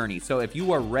investing journey. So if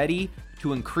you are ready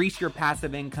to increase your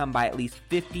passive income by at least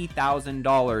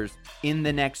 $50,000 in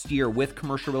the next year with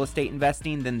commercial real estate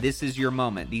investing, then this is your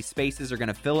moment. These spaces are going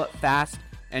to fill up fast.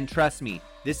 And trust me,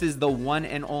 this is the one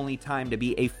and only time to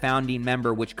be a founding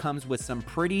member, which comes with some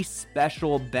pretty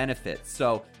special benefits.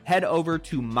 So head over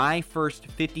to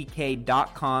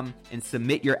myfirst50k.com and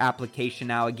submit your application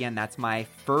now. Again, that's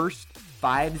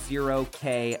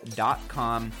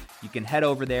myfirst50k.com. You can head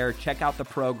over there, check out the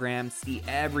program, see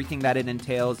everything that it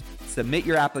entails, submit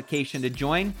your application to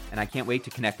join, and I can't wait to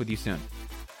connect with you soon.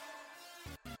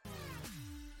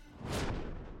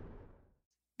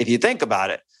 If you think about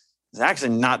it, it's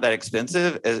actually not that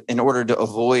expensive in order to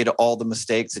avoid all the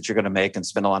mistakes that you're going to make and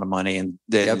spend a lot of money and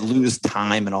lose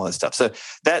time and all that stuff. So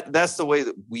that's the way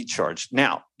that we charge.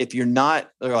 Now, if you're not,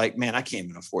 they're like, man, I can't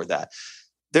even afford that.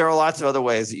 There are lots of other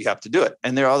ways that you have to do it.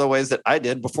 And there are other ways that I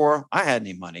did before I had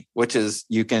any money, which is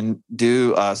you can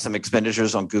do some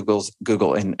expenditures on Google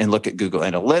and look at Google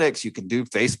Analytics. You can do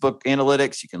Facebook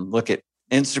Analytics. You can look at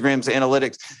Instagram's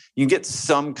analytics. You can get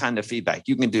some kind of feedback.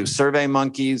 You can do Survey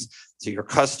Monkeys to your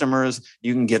customers.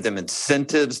 You can give them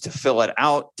incentives to fill it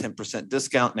out, 10%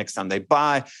 discount next time they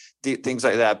buy, things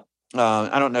like that.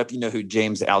 I don't know if you know who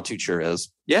James Altucher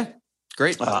is. Yeah,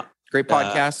 great. Great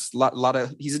podcast. Lot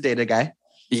of, he's a data guy.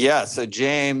 Yeah. So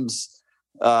James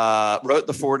wrote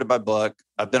the foreword of my book.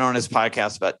 I've been on his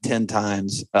podcast about 10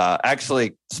 times.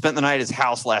 Actually spent the night at his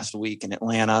house last week in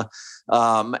Atlanta.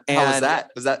 And how was that?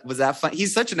 Was that fun?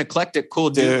 He's such an eclectic, cool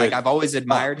dude. Like I've always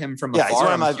admired him from afar.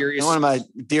 He's one of my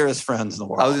dearest friends in the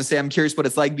world. I was gonna say, I'm curious what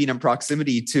it's like being in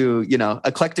proximity to,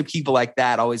 eclectic people like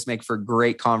that. Always make for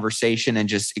great conversation and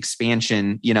just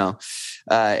expansion,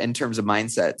 in terms of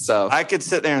mindset. So I could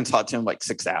sit there and talk to him like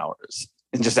 6 hours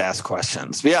and just ask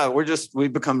questions. But yeah,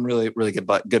 we've become really, really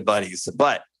good buddies.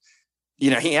 But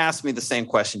he asked me the same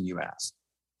question you asked.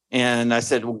 And I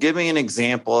said, well, give me an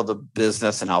example of a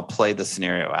business and I'll play the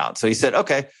scenario out. So he said,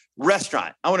 okay,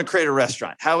 restaurant. I want to create a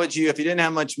restaurant. How would you, if you didn't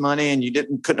have much money and you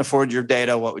couldn't afford your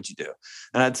data, what would you do?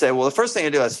 And I'd say, well, the first thing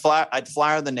I'd do is I'd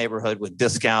flyer the neighborhood with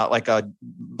discount, like a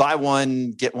buy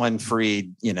one, get one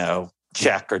free,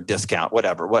 check or discount,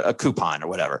 whatever, a coupon or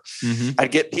whatever. Mm-hmm.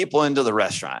 I'd get people into the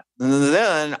restaurant. And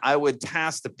then I would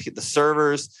task the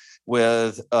servers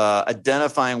with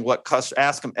identifying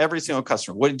ask them every single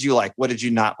customer, what did you like? What did you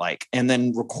not like? And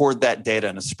then record that data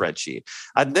in a spreadsheet.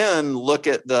 I'd then look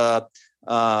at the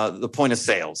point of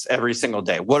sales every single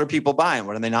day. What are people buying?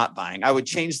 What are they not buying? I would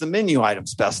change the menu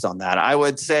items based on that. I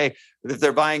would say if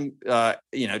they're buying,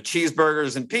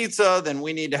 cheeseburgers and pizza, then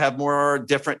we need to have more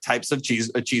different types of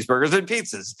cheeseburgers and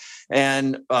pizzas.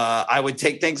 And I would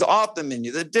take things off the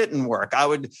menu that didn't work. I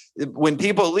would, when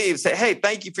people leave, say, "Hey,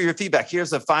 thank you for your feedback.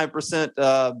 Here's a 5%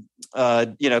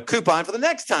 coupon for the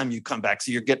next time you come back."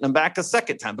 So you're getting them back a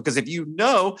second time, because if you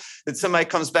know that somebody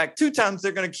comes back 2 times,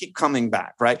 they're going to keep coming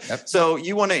back, right? Yep. So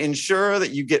you want to ensure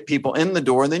that you get people in the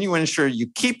door, and then you want to ensure you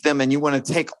keep them, and you want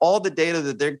to take all the data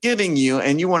that they're giving you,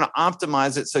 and you want to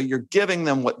optimize it so you're giving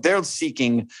them what they're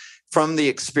seeking from the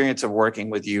experience of working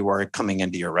with you or coming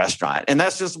into your restaurant. And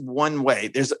that's just one way.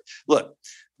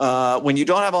 When you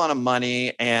don't have a lot of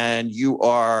money and you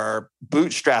are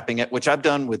bootstrapping it, which I've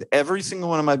done with every single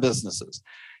one of my businesses,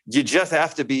 you just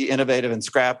have to be innovative and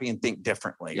scrappy and think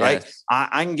differently, yes. Right?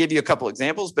 I can give you a couple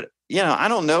examples, but I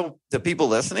don't know the people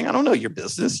listening. I don't know your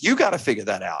business. You got to figure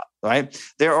that out, right?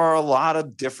 There are a lot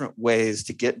of different ways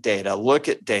to get data, look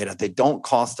at data. They don't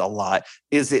cost a lot.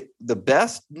 Is it the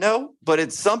best? No, but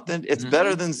it's something. It's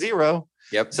better than zero.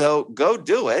 Yep. So go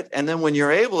do it. And then when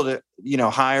you're able to,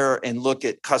 hire and look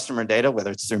at customer data,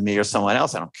 whether it's through me or someone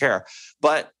else, I don't care.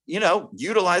 But,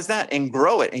 utilize that and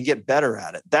grow it and get better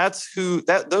at it.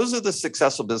 Those are the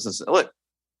successful businesses. Look,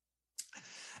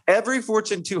 every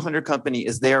Fortune 200 company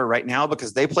is there right now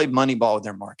because they play Moneyball with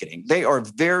their marketing. They are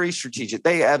very strategic.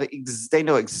 They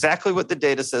know exactly what the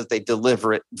data says. They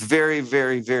deliver it very,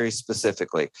 very, very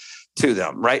specifically to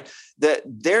them, right? That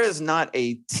there is not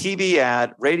a TV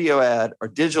ad, radio ad, or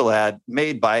digital ad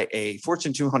made by a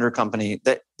Fortune 200 company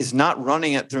that is not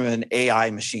running it through an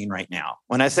AI machine right now.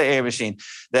 When I say AI machine,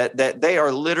 that they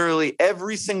are literally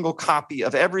every single copy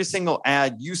of every single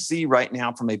ad you see right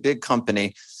now from a big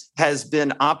company has been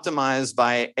optimized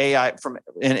by AI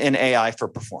in AI for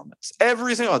performance.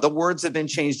 Every single the words have been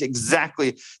changed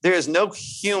exactly. There is no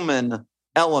human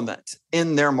element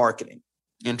in their marketing.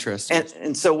 Interesting.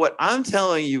 And so what I'm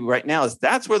telling you right now is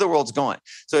that's where the world's going.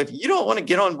 So if you don't want to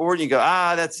get on board and you go,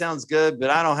 that sounds good, but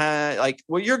I don't have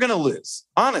you're going to lose.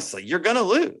 Honestly, you're going to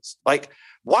lose.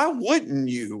 Why wouldn't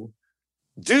you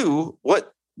do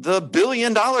what the $1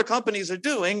 billion companies are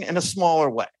doing in a smaller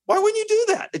way? Why wouldn't you do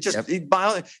that?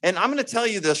 And I'm going to tell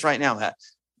you this right now, Matt.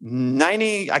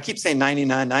 I keep saying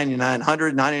 99, 99,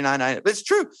 100, 99, but it's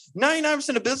true.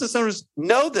 99% of business owners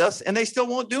know this and they still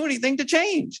won't do anything to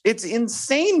change. It's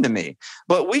insane to me,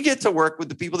 but we get to work with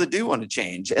the people that do want to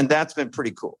change. And that's been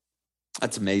pretty cool.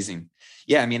 That's amazing.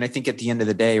 Yeah. I mean, I think at the end of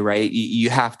the day, right,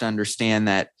 you have to understand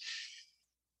that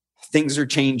things are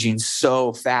changing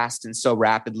so fast and so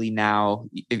rapidly now.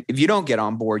 If you don't get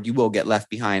on board, you will get left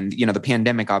behind. The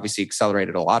pandemic obviously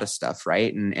accelerated a lot of stuff,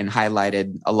 right? And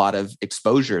highlighted a lot of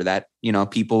exposure that,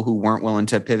 people who weren't willing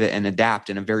to pivot and adapt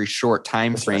in a very short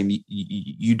time frame, right.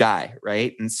 you die,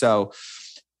 right? And so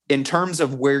in terms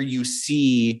of where you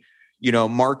see,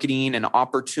 marketing and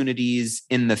opportunities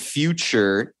in the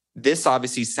future, this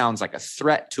obviously sounds like a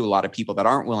threat to a lot of people that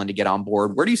aren't willing to get on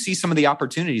board. Where do you see some of the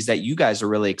opportunities that you guys are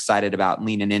really excited about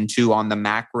leaning into on the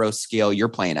macro scale you're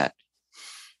playing at?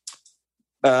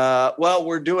 Well,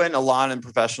 we're doing a lot in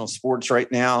professional sports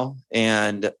right now,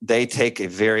 and they take a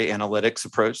very analytics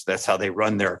approach. That's how they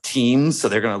run their teams. So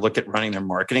they're going to look at running their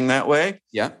marketing that way.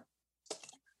 Yeah.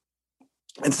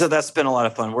 And so that's been a lot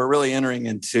of fun. We're really entering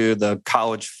into the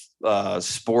college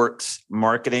sports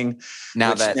marketing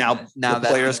now that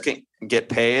players can get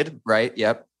paid, right?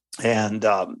 Yep. And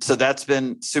so that's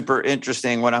been super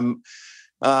interesting. What I'm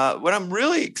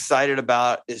really excited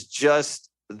about is just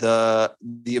the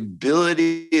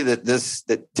ability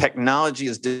that technology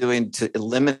is doing to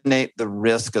eliminate the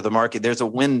risk of the market. There's a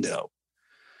window,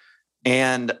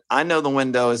 and I know the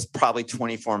window is probably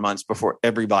 24 months before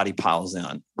everybody piles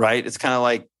in, right? It's kind of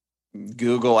like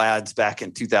Google ads back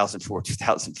in 2004,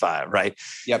 2005, right?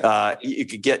 Yep. You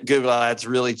could get Google ads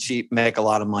really cheap, make a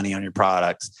lot of money on your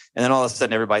products. And then all of a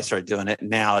sudden everybody started doing it. And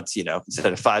now it's,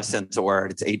 instead of 5 cents a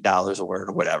word, it's $8 a word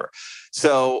or whatever.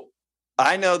 So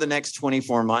I know the next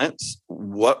 24 months,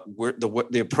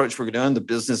 the approach we're doing, the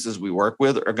businesses we work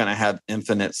with are going to have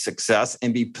infinite success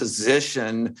and be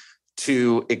positioned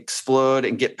to explode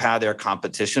and get past their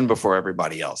competition before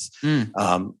everybody else. We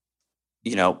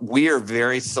are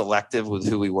very selective with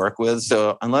who we work with.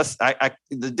 So unless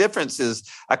the difference is,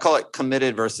 I call it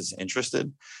committed versus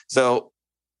interested. So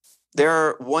there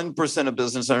are 1% of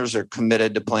business owners are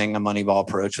committed to playing a Moneyball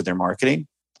approach with their marketing,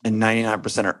 and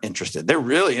 99% are interested. They're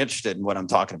really interested in what I'm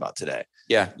talking about today.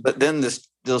 Yeah. But then this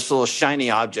little shiny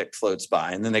object floats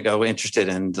by, and then they go interested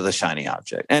into the shiny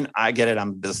object. And I get it. I'm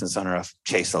a business owner. I've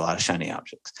chased a lot of shiny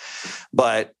objects.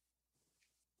 But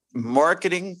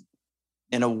marketing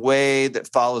in a way that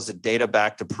follows a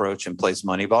data-backed approach and plays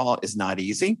Moneyball is not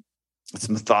easy. It's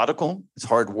methodical. It's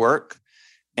hard work.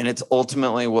 And it's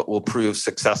ultimately what will prove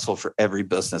successful for every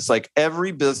business. Like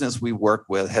every business we work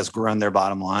with has grown their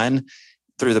bottom line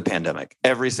through the pandemic,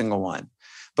 every single one,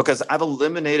 because I've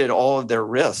eliminated all of their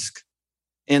risk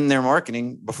in their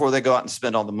marketing before they go out and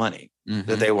spend all the money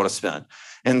that they want to spend.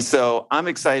 And so I'm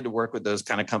excited to work with those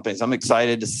kind of companies. I'm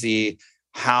excited to see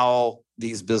how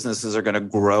these businesses are going to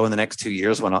grow in the next 2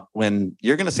 years when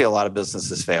you're going to see a lot of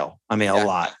businesses fail. I mean, a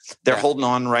lot. They're holding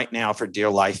on right now for dear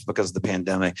life because of the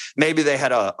pandemic. Maybe they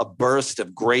had a burst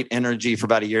of great energy for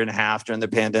about a year and a half during the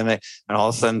pandemic, and all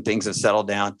of a sudden things have settled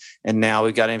down. And now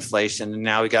we've got inflation, and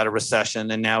now we got a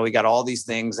recession, and now we got all these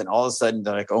things. And all of a sudden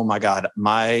they're like, oh my God,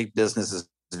 my business is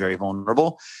very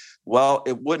vulnerable. Well,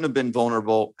 it wouldn't have been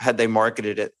vulnerable had they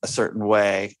marketed it a certain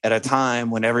way at a time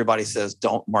when everybody says,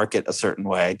 don't market a certain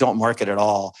way, don't market at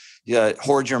all,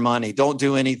 hoard your money, don't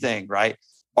do anything, right?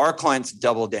 Our clients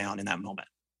double down in that moment.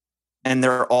 And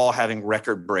they're all having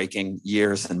record-breaking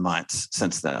years and months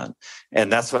since then.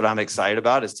 And that's what I'm excited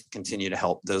about, is to continue to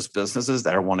help those businesses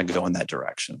that want to go in that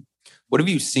direction. What have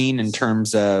you seen in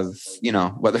terms of,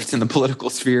 whether it's in the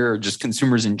political sphere or just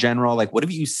consumers in general? Like, what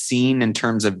have you seen in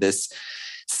terms of this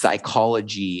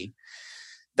psychology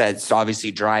that's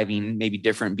obviously driving maybe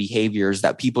different behaviors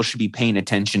that people should be paying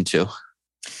attention to?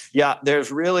 Yeah,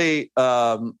 there's really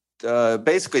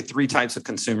basically three types of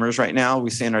consumers right now we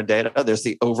see in our data. There's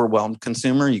the overwhelmed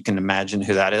consumer. You can imagine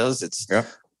who that is. It's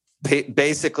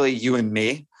basically you and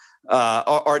me,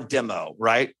 our demo,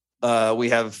 right? We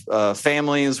have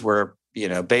families where,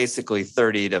 basically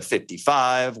 30 to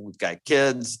 55. We've got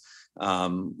kids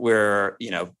where,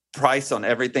 price on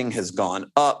everything has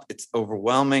gone up. It's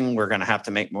overwhelming. We're going to have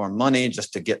to make more money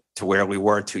just to get to where we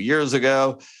were 2 years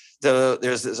ago. So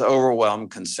there's this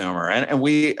overwhelmed consumer. And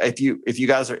we, if you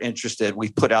guys are interested, we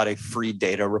put out a free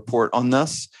data report on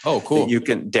this. Oh, cool. That you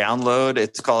can download.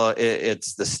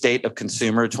 It's the State of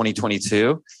Consumer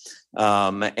 2022.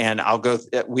 And I'll go,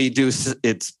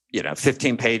 it's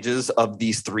 15 pages of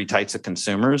these three types of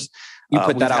consumers. You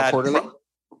put that out quarterly?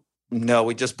 No,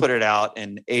 we just put it out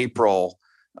in April.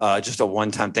 Just a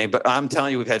one-time thing. But I'm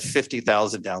telling you, we've had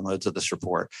 50,000 downloads of this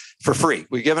report for free.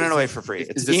 We're giving it away for free.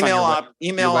 It's email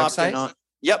opt-in.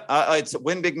 Yep. It's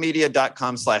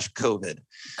winbigmedia.com/COVID.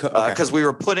 Because we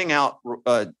were putting out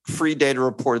free data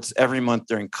reports every month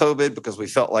during COVID because we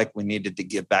felt like we needed to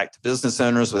give back to business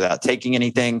owners without taking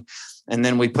anything. And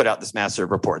then we put out this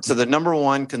massive report. So the number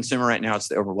one consumer right now, it's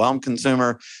the overwhelmed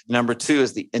consumer. Number two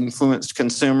is the influenced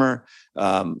consumer.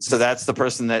 So that's the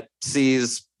person that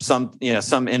sees some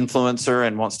influencer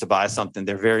and wants to buy something.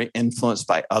 They're very influenced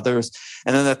by others.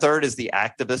 And then the third is the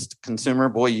activist consumer.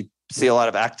 Boy, you see a lot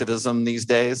of activism these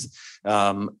days.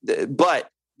 But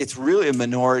it's really a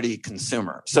minority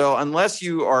consumer. So unless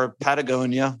you are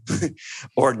Patagonia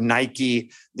or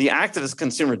Nike, the activist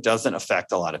consumer doesn't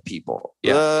affect a lot of people.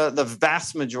 Yeah. The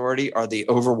vast majority are the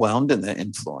overwhelmed and the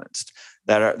influenced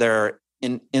they're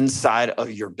inside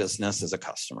of your business as a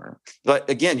customer. But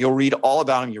again, you'll read all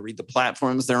about them. You read the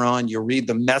platforms they're on. You read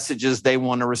the messages they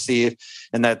want to receive.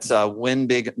 And that's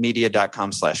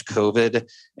winbigmedia.com/COVID.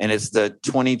 And it's the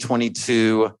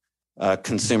 2022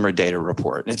 consumer data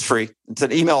report. It's free. It's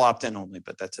an email opt-in only,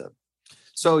 but that's it.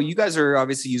 So you guys are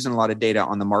obviously using a lot of data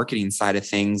on the marketing side of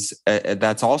things.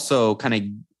 That's also kind of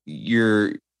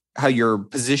how you're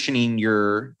positioning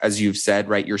your, as you've said,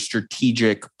 right, your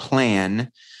strategic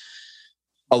plan.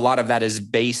 A lot of that is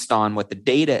based on what the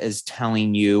data is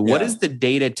telling you. Yeah. What is the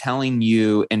data telling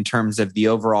you in terms of the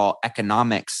overall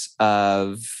economics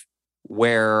of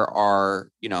where our,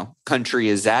 country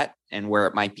is at and where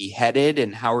it might be headed?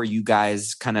 And how are you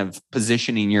guys kind of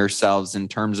positioning yourselves in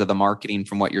terms of the marketing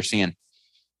from what you're seeing?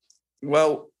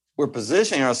 Well, we're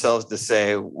positioning ourselves to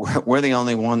say we're the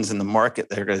only ones in the market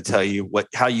that are going to tell you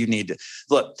how you need to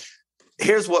look.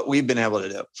 Here's what we've been able to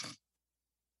do.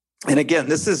 And again,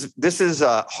 this is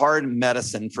a hard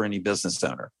medicine for any business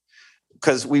owner.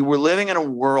 because we were living in a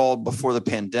world before the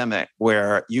pandemic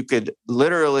where you could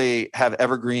literally have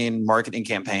evergreen marketing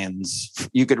campaigns.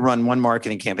 You could run one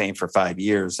marketing campaign for 5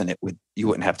 years and you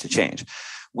wouldn't have to change.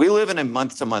 We live in a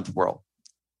month-to-month world.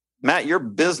 Matt, your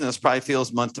business probably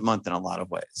feels month-to-month in a lot of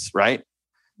ways, right?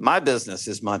 My business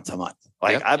is month-to-month.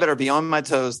 Like, I better be on my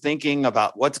toes thinking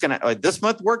about what's going to, this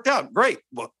month worked out. Great.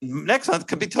 Well, next month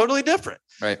could be totally different.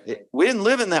 Right. We didn't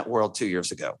live in that world 2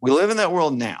 years ago. We live in that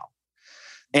world now.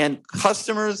 And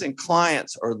customers and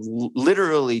clients are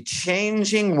literally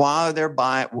changing why they're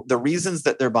buying, the reasons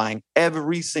that they're buying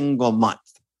every single month.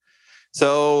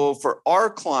 So for our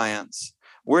clients,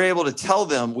 we're able to tell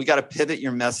them, we got to pivot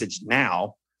your message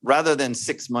now rather than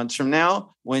 6 months from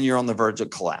now when you're on the verge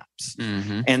of collapse.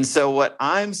 Mm-hmm. And so what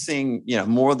I'm seeing,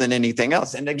 more than anything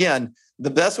else, and again, the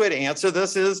best way to answer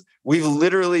this is we've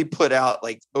literally put out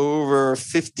like over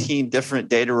 15 different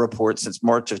data reports since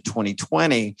March of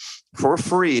 2020 for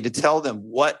free to tell them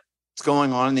what's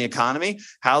going on in the economy,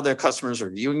 how their customers are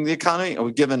viewing the economy. And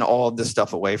we've given all of this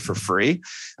stuff away for free.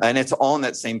 And it's all on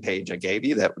that same page I gave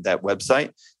you, that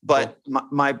website. But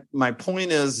my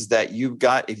point is that you've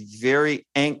got a very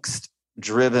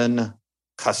angst-driven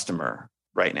customer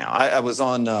right now. I was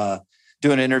on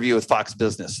doing an interview with Fox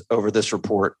Business over this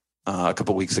report a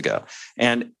couple of weeks ago.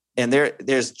 And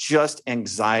there's just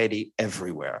anxiety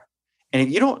everywhere. And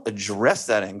if you don't address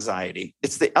that anxiety,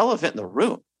 it's the elephant in the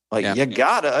room. You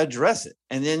got to address it.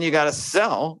 And then you got to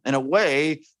sell in a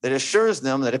way that assures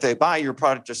them that if they buy your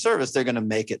product or service, they're going to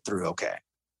make it through okay.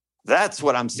 That's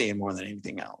what I'm seeing more than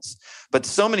anything else. But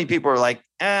so many people are like,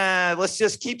 let's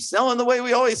just keep selling the way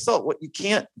we always sold. Well, you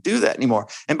can't do that anymore.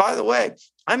 And by the way,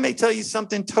 I may tell you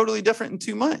something totally different in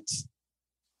 2 months.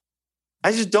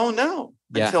 I just don't know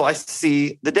until I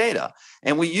see the data.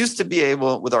 And we used to be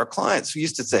able, with our clients, we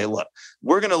used to say, look,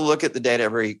 we're going to look at the data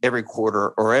every quarter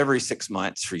or every 6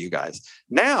 months for you guys.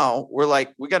 Now we're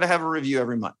like, we got to have a review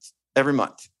every month. Every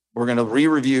month. We're going to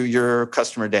re-review your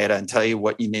customer data and tell you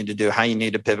what you need to do, how you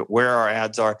need to pivot, where our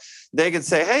ads are. They could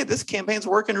say, hey, this campaign's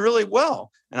working really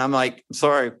well. And I'm like,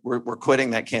 sorry, we're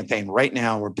quitting that campaign right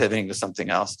now. We're pivoting to something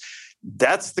else.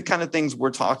 That's the kind of things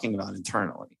we're talking about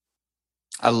internally.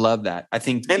 I love that. I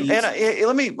think, let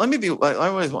me be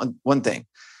always one thing.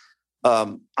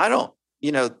 I don't,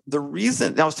 the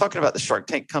reason I was talking about the Shark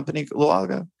Tank company a little while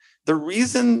ago, the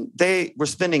reason they were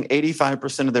spending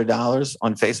 85% of their dollars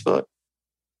on Facebook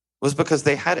was because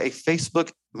they had a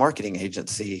Facebook marketing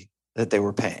agency that they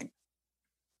were paying.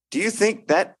 Do you think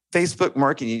that Facebook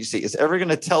marketing agency is ever going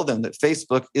to tell them that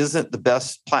Facebook isn't the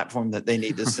best platform that they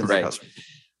need to send their customers?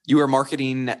 You are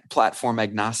marketing platform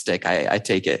agnostic, I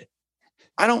take it.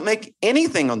 I don't make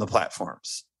anything on the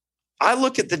platforms. I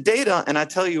look at the data and I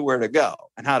tell you where to go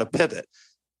and how to pivot.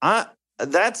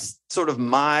 That's sort of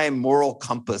my moral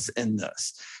compass in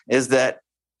this, is that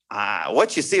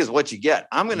what you see is what you get.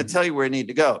 I'm going to tell you where you need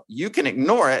to go. You can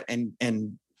ignore it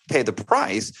and pay the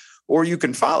price, or you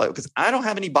can follow it, because I don't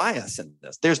have any bias in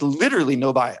this. There's literally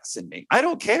no bias in me. I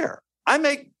don't care. I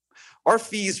make our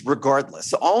fees regardless.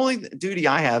 The only duty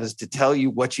I have is to tell you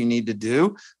what you need to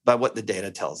do by what the data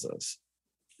tells us.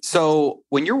 So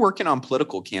when you're working on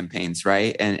political campaigns,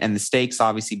 right, and the stakes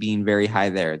obviously being very high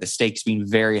there, the stakes being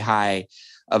very high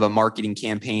of a marketing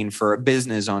campaign for a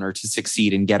business owner to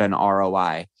succeed and get an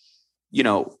ROI,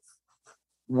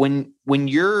 when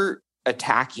you're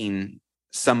attacking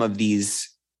some of these,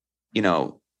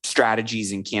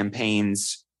 strategies and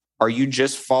campaigns, are you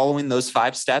just following those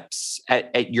 5 steps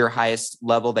at your highest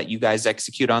level that you guys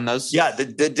execute on those? Yeah,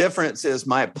 the difference is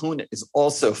my opponent is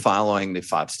also following the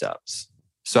 5 steps.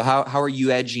 So how are you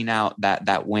edging out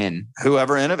that win?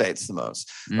 Whoever innovates the most.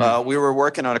 We were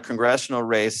working on a congressional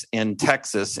race in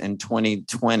Texas in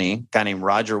 2020, a guy named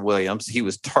Roger Williams. He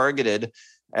was targeted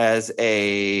as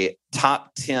a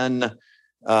top 10.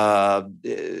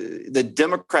 The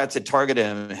Democrats had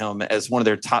targeted him as one of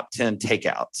their top 10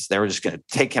 takeouts. They were just going to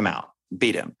take him out,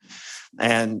 beat him.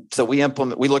 And so we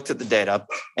looked at the data,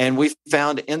 and we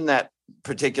found in that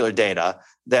particular data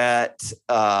that,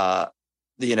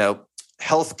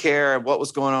 healthcare and what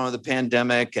was going on with the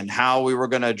pandemic and how we were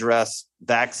going to address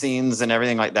vaccines and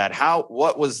everything like that.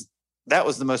 That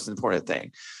was the most important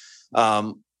thing.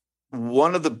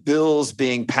 One of the bills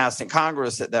being passed in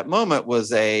Congress at that moment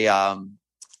was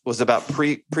about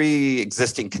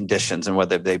pre-existing conditions and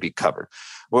whether they be covered.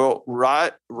 Well,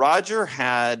 Roger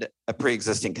had a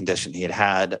pre-existing condition. He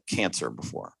had cancer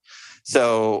before.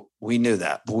 So we knew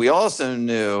that. But we also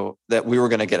knew that we were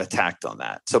going to get attacked on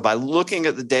that. So by looking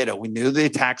at the data, we knew the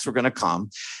attacks were going to come,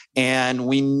 and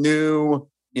we knew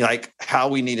how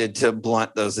we needed to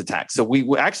blunt those attacks. So we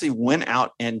actually went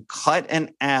out and cut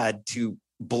an ad to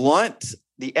blunt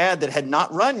the ad that had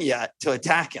not run yet to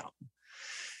attack him.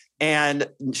 And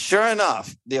sure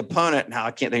enough, the opponent, now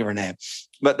I can't think of her name,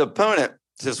 but the opponent,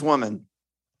 this woman,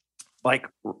 like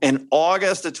in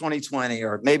August of 2020,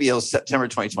 or maybe it was September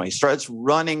 2020, starts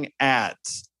running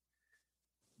ads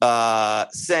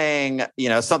saying,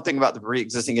 something about the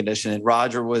pre-existing condition. And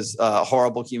Roger was a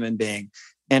horrible human being.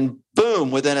 And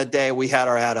boom, within a day, we had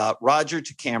our ad up, Roger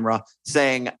to camera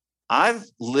saying, I've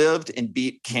lived and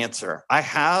beat cancer. I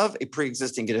have a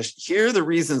pre-existing condition. Here are the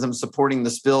reasons I'm supporting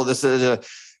this bill.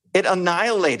 It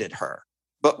annihilated her.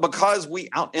 But because we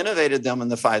out-innovated them in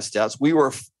the 5 steps, we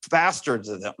were faster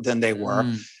than they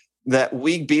were, that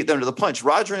we beat them to the punch.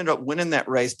 Roger ended up winning that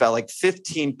race by like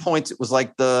 15 points. It was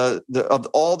like of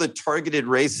all the targeted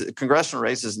races, congressional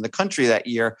races in the country that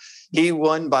year, he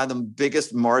won by the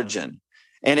biggest margin.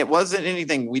 And it wasn't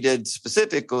anything we did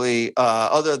specifically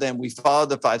other than we followed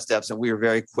the 5 steps and we were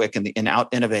very quick in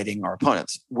out-innovating our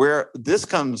opponents. Where this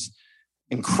comes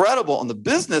incredible on the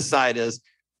business side is,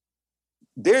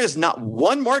 there is not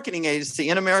one marketing agency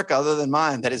in America other than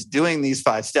mine that is doing these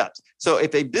 5 steps. So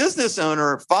if a business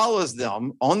owner follows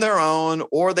them on their own,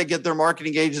 or they get their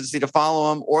marketing agency to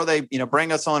follow them, or they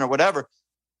bring us on or whatever,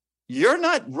 you're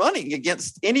not running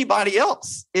against anybody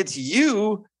else. It's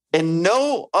you, and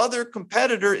no other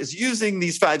competitor is using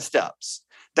these 5 steps.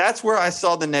 That's where I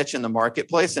saw the niche in the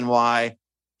marketplace and why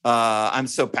I'm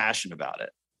so passionate about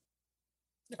it.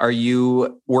 Are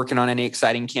you working on any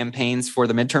exciting campaigns for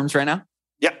the midterms right now?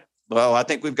 Yeah. Well, I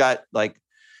think we've got like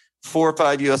 4 or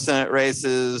 5 U.S. Senate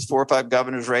races, 4 or 5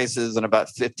 governor's races, and about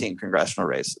 15 congressional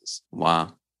races.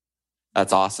 Wow.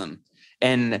 That's awesome.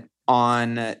 And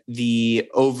on the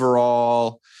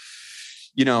overall,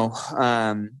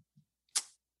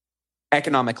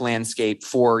 economic landscape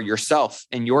for yourself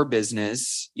and your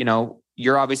business,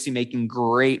 you're obviously making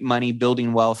great money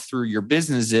building wealth through your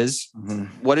businesses. Mm-hmm.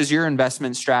 What does your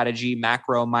investment strategy,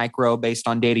 macro, micro, based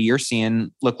on data you're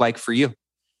seeing, look like for you?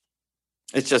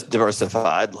 It's just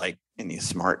diversified, like any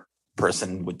smart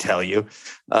person would tell you.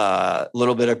 A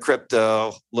little bit of crypto,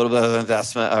 a little bit of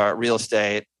investment, real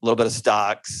estate, a little bit of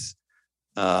stocks.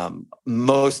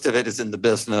 Most of it is in the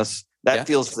business. That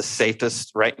feels the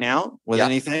safest right now with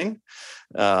anything.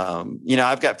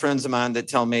 I've got friends of mine that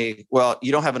tell me, well,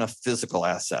 you don't have enough physical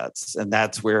assets. And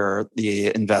that's where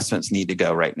the investments need to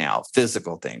go right now.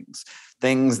 Physical things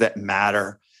that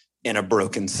matter in a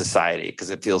broken society,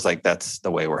 because it feels like that's the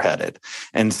way we're headed.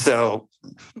 And so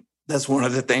that's one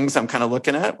of the things I'm kind of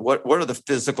looking at. What are the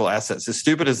physical assets? As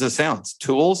stupid as this sounds,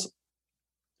 tools,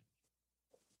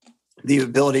 the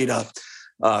ability to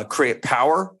create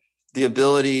power, the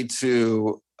ability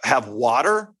to have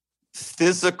water,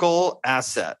 physical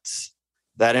assets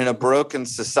that in a broken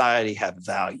society have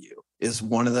value is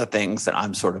one of the things that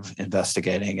I'm sort of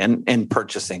investigating and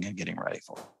purchasing and getting ready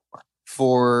for.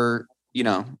 For,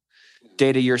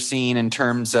 data you're seeing in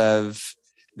terms of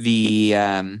the,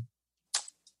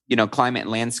 climate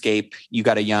and landscape, you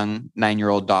got a young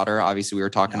 9-year-old daughter. Obviously, we were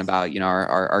talking about,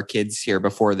 our kids here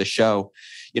before the show.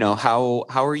 How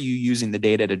are you using the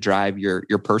data to drive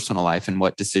your personal life and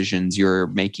what decisions you're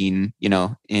making,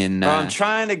 I'm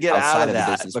trying to get out of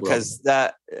that because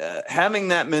that having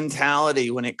that mentality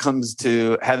when it comes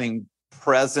to having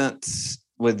presence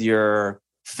with your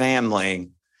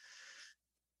family,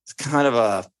 it's kind of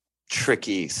a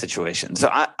tricky situation. So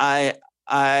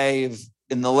I've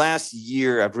in the last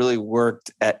year, I've really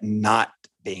worked at not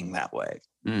being that way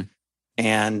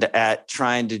and at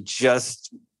trying to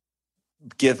just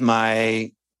give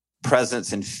my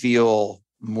presence and feel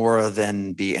more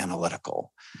than be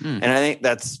analytical. And I think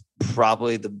that's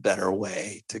probably the better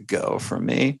way to go for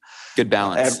me. Good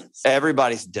balance.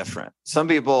 Everybody's different. Some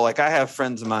people, like I have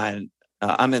friends of mine,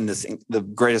 I'm in the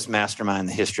greatest mastermind in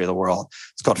the history of the world.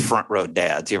 It's called Front Row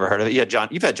Dads. You ever heard of it? Yeah, John,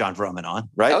 you've had John Vroman on,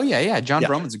 right? Oh yeah. John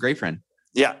Vroman's a great friend.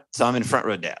 Yeah. So I'm in Front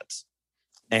Row Dads.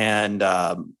 And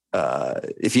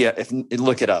if you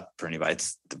look it up for anybody,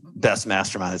 it's the best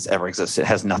mastermind that's ever existed. It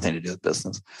has nothing to do with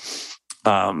business.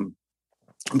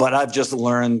 But I've just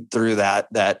learned through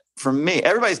that for me,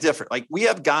 everybody's different. Like we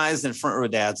have guys in Front Row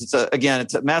Dads. It's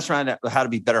a mastermind on how to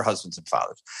be better husbands and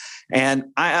fathers. And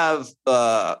I have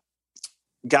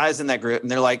guys in that group, and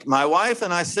they're like, my wife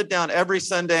and I sit down every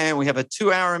Sunday and we have a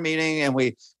 2-hour meeting and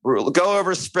we go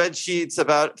over spreadsheets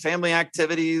about family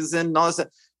activities and all this.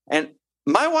 And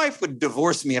my wife would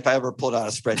divorce me if I ever pulled out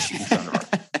a spreadsheet in front of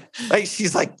her. Like,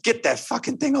 she's like, get that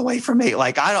fucking thing away from me.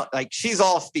 Like, she's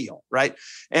all feel, right?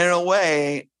 And in a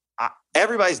way,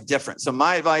 everybody's different. So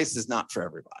my advice is not for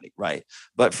everybody, right?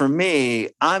 But for me,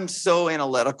 I'm so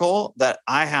analytical that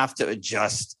I have to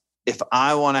adjust if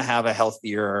I want to have a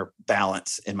healthier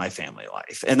balance in my family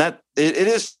life. And that it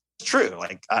is true.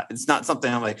 Like, it's not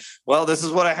something I'm like, well, this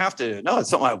is what I have to do. No, it's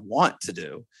something I want to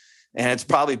do. And it's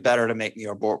probably better to make me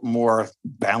a more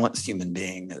balanced human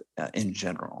being in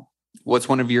general. What's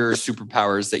one of your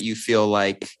superpowers that you feel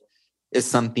like is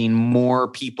something more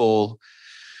people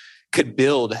could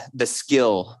build the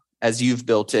skill as you've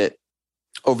built it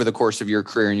over the course of your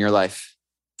career in your life?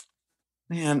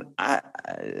 Man,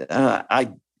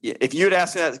 if you'd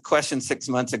asked me that question 6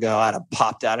 months ago, I'd have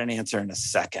popped out an answer in a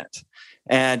second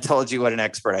and told you what an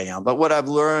expert I am. But what I've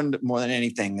learned more than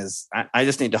anything is I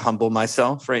just need to humble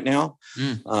myself right now.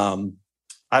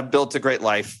 I've built a great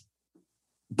life,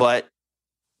 but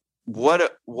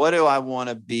what do I want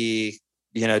to be?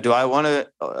 Do I want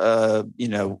to,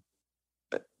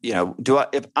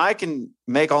 if I can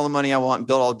make all the money I want and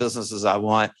build all the businesses I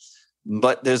want,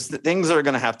 but there's things that are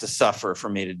going to have to suffer for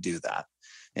me to do that.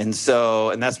 And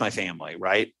that's my family,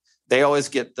 right? They always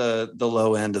get the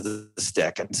low end of the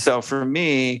stick. And so for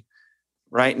me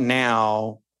right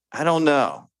now, I don't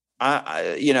know.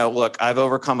 Look, I've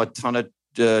overcome a ton of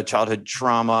childhood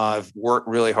trauma. I've worked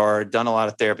really hard, done a lot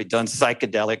of therapy, done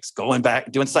psychedelics, going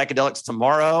back, doing psychedelics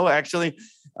tomorrow, actually.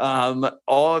 All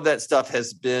of that stuff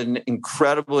has been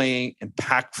incredibly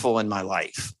impactful in my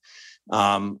life.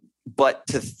 But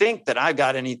to think that I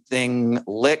got anything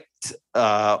licked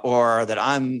or that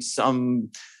I'm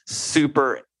some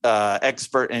super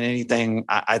expert in anything,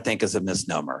 I think is a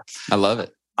misnomer. I love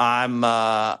it. I'm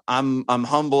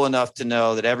humble enough to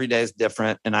know that every day is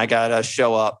different, and I gotta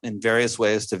show up in various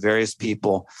ways to various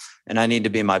people, and I need to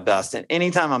be my best. And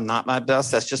anytime I'm not my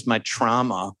best, that's just my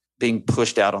trauma being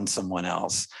pushed out on someone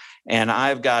else. And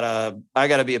I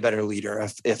gotta be a better leader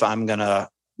if I'm gonna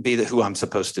be who I'm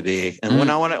supposed to be. And when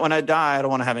I die, I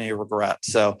don't want to have any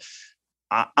regrets. So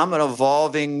I'm an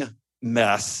evolving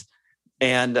mess,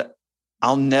 and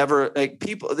I'll never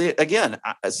people again.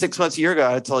 6 months, a year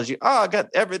ago, I told you, I got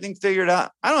everything figured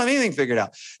out. I don't have anything figured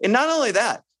out. And not only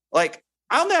that, like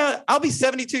I'll be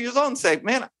 72 years old and say,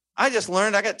 man, I just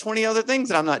learned I got 20 other things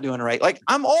that I'm not doing right. Like,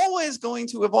 I'm always going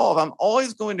to evolve. I'm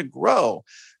always going to grow,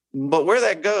 but where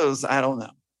that goes, I don't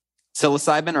know.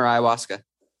 Psilocybin or ayahuasca?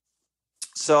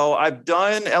 So I've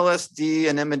done LSD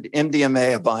and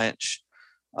MDMA a bunch.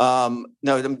 No,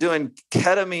 I'm doing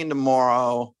ketamine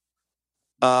tomorrow.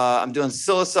 I'm doing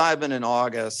psilocybin in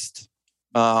August,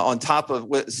 on top of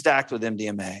stacked with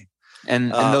MDMA.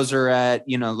 And those are at,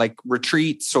 like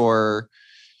retreats, or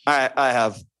I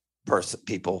have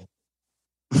people.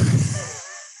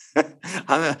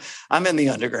 I'm in the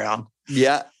underground.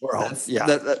 Yeah. World.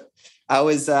 I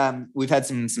was, we've had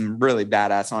some really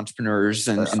badass entrepreneurs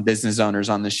and business owners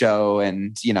on the show,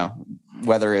 and,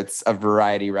 whether it's a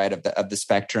variety, right, of the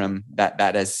spectrum, that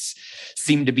has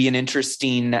seemed to be an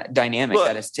interesting dynamic. Look,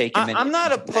 that has taken. I'm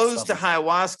not opposed to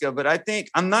ayahuasca, but I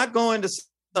think I'm not going to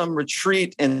some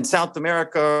retreat in South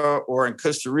America or in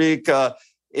Costa Rica.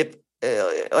 If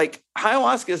like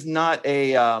ayahuasca is not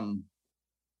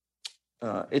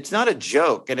it's not a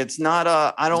joke, and it's not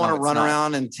I don't want to run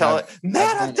around and tell it,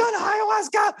 man, I've done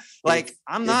ayahuasca. Like,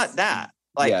 I'm not that.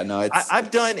 Like, I've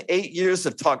done 8 years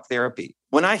of talk therapy.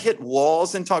 When I hit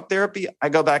walls in talk therapy, I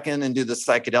go back in and do the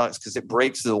psychedelics because it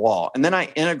breaks the wall. And then I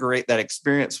integrate that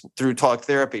experience through talk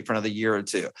therapy for another year or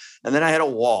two. And then I hit a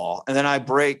wall, and then I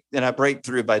break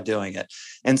through by doing it.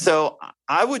 And so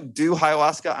I would do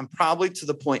ayahuasca. I'm probably to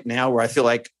the point now where I feel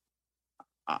like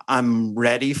I'm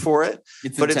ready for it,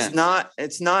 but it's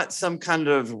not some kind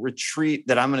of retreat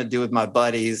that I'm going to do with my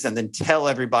buddies and then tell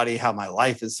everybody how my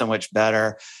life is so much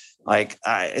better. Like,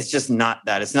 it's just not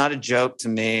that. It's not a joke to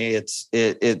me. It's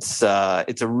a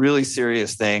really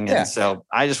serious thing. And so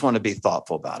I just want to be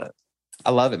thoughtful about it. I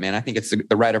love it, man. I think it's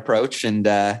the right approach. And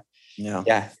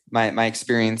my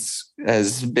experience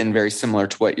has been very similar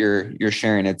to what you're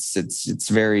sharing. It's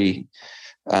very,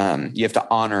 you have to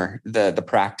honor the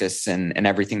practice and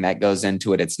everything that goes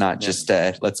into it. It's not just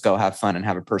let's go have fun and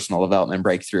have a personal development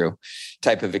breakthrough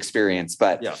type of experience.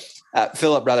 But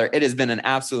Philip, brother, it has been an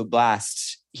absolute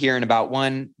blast hearing about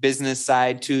one business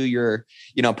side to your,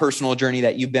 personal journey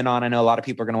that you've been on. I know a lot of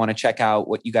people are going to want to check out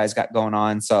what you guys got going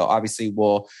on. So obviously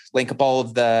we'll link up all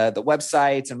of the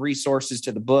websites and resources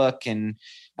to the book and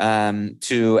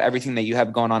to everything that you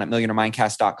have going on at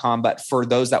millionairemindcast.com. But for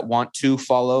those that want to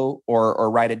follow or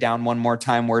write it down one more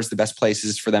time, where's the best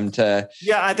places for them to?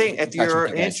 Yeah, I think if you're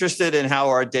interested in how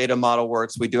our data model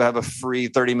works, we do have a free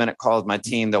 30-minute call with my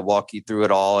team that walk you through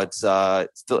it all. It's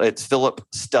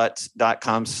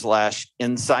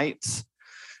philipstutz.com/insights.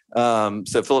 So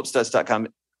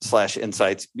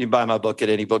philipstutz.com/insights. You buy my book at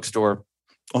any bookstore,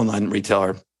 online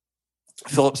retailer.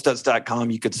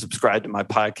 philipstutz.com. You could subscribe to my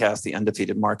podcast, the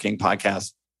Undefeated Marketing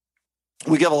Podcast.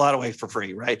 we give a lot away for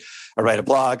free, right? I write a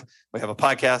blog. We have a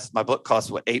podcast. My book costs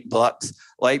 $8.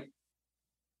 Like,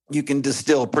 you can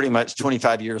distill pretty much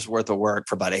 25 years worth of work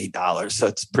for about $8. So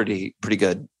it's pretty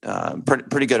good,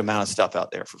 pretty good amount of stuff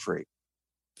out there for free.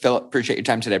 Philip, appreciate your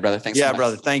time today, brother. Thanks so much. Yeah,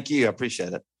 brother. Thank you. I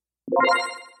appreciate it.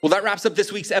 Well, that wraps up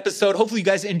this week's episode. Hopefully you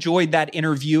guys enjoyed that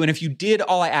interview. And if you did,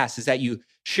 all I ask is that you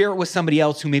share it with somebody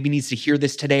else who maybe needs to hear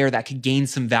this today or that could gain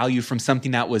some value from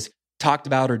something that was talked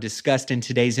about or discussed in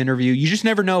today's interview. You just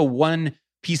never know. One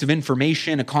piece of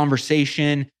information, a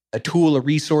conversation, a tool, a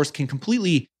resource can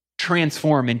completely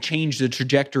transform and change the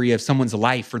trajectory of someone's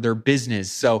life or their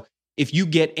business. So if you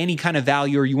get any kind of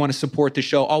value or you want to support the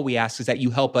show, all we ask is that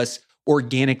you help us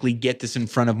organically get this in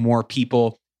front of more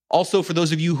people. Also, for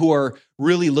those of you who are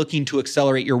really looking to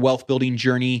accelerate your wealth building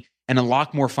journey and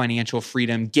unlock more financial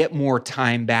freedom, get more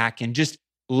time back, and just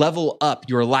level up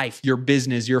your life, your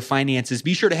business, your finances,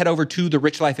 be sure to head over to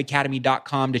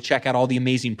therichlifeacademy.com to check out all the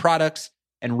amazing products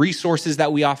and resources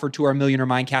that we offer to our Millionaire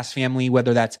Mindcast family,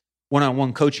 whether that's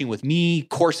one-on-one coaching with me,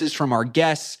 courses from our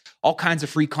guests, all kinds of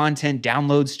free content,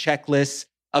 downloads, checklists,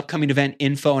 upcoming event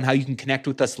info, and how you can connect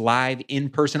with us live in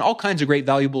person, all kinds of great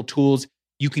valuable tools.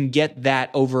 You can get that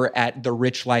over at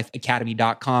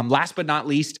therichlifeacademy.com. Last but not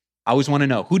least, I always want to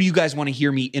know, who do you guys want to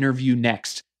hear me interview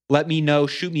next? Let me know.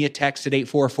 Shoot me a text at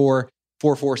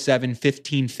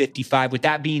 844-447-1555. With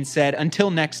that being said, until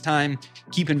next time,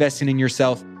 keep investing in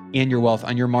yourself and your wealth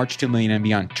on your march to $1 million and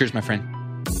beyond. Cheers, my friend.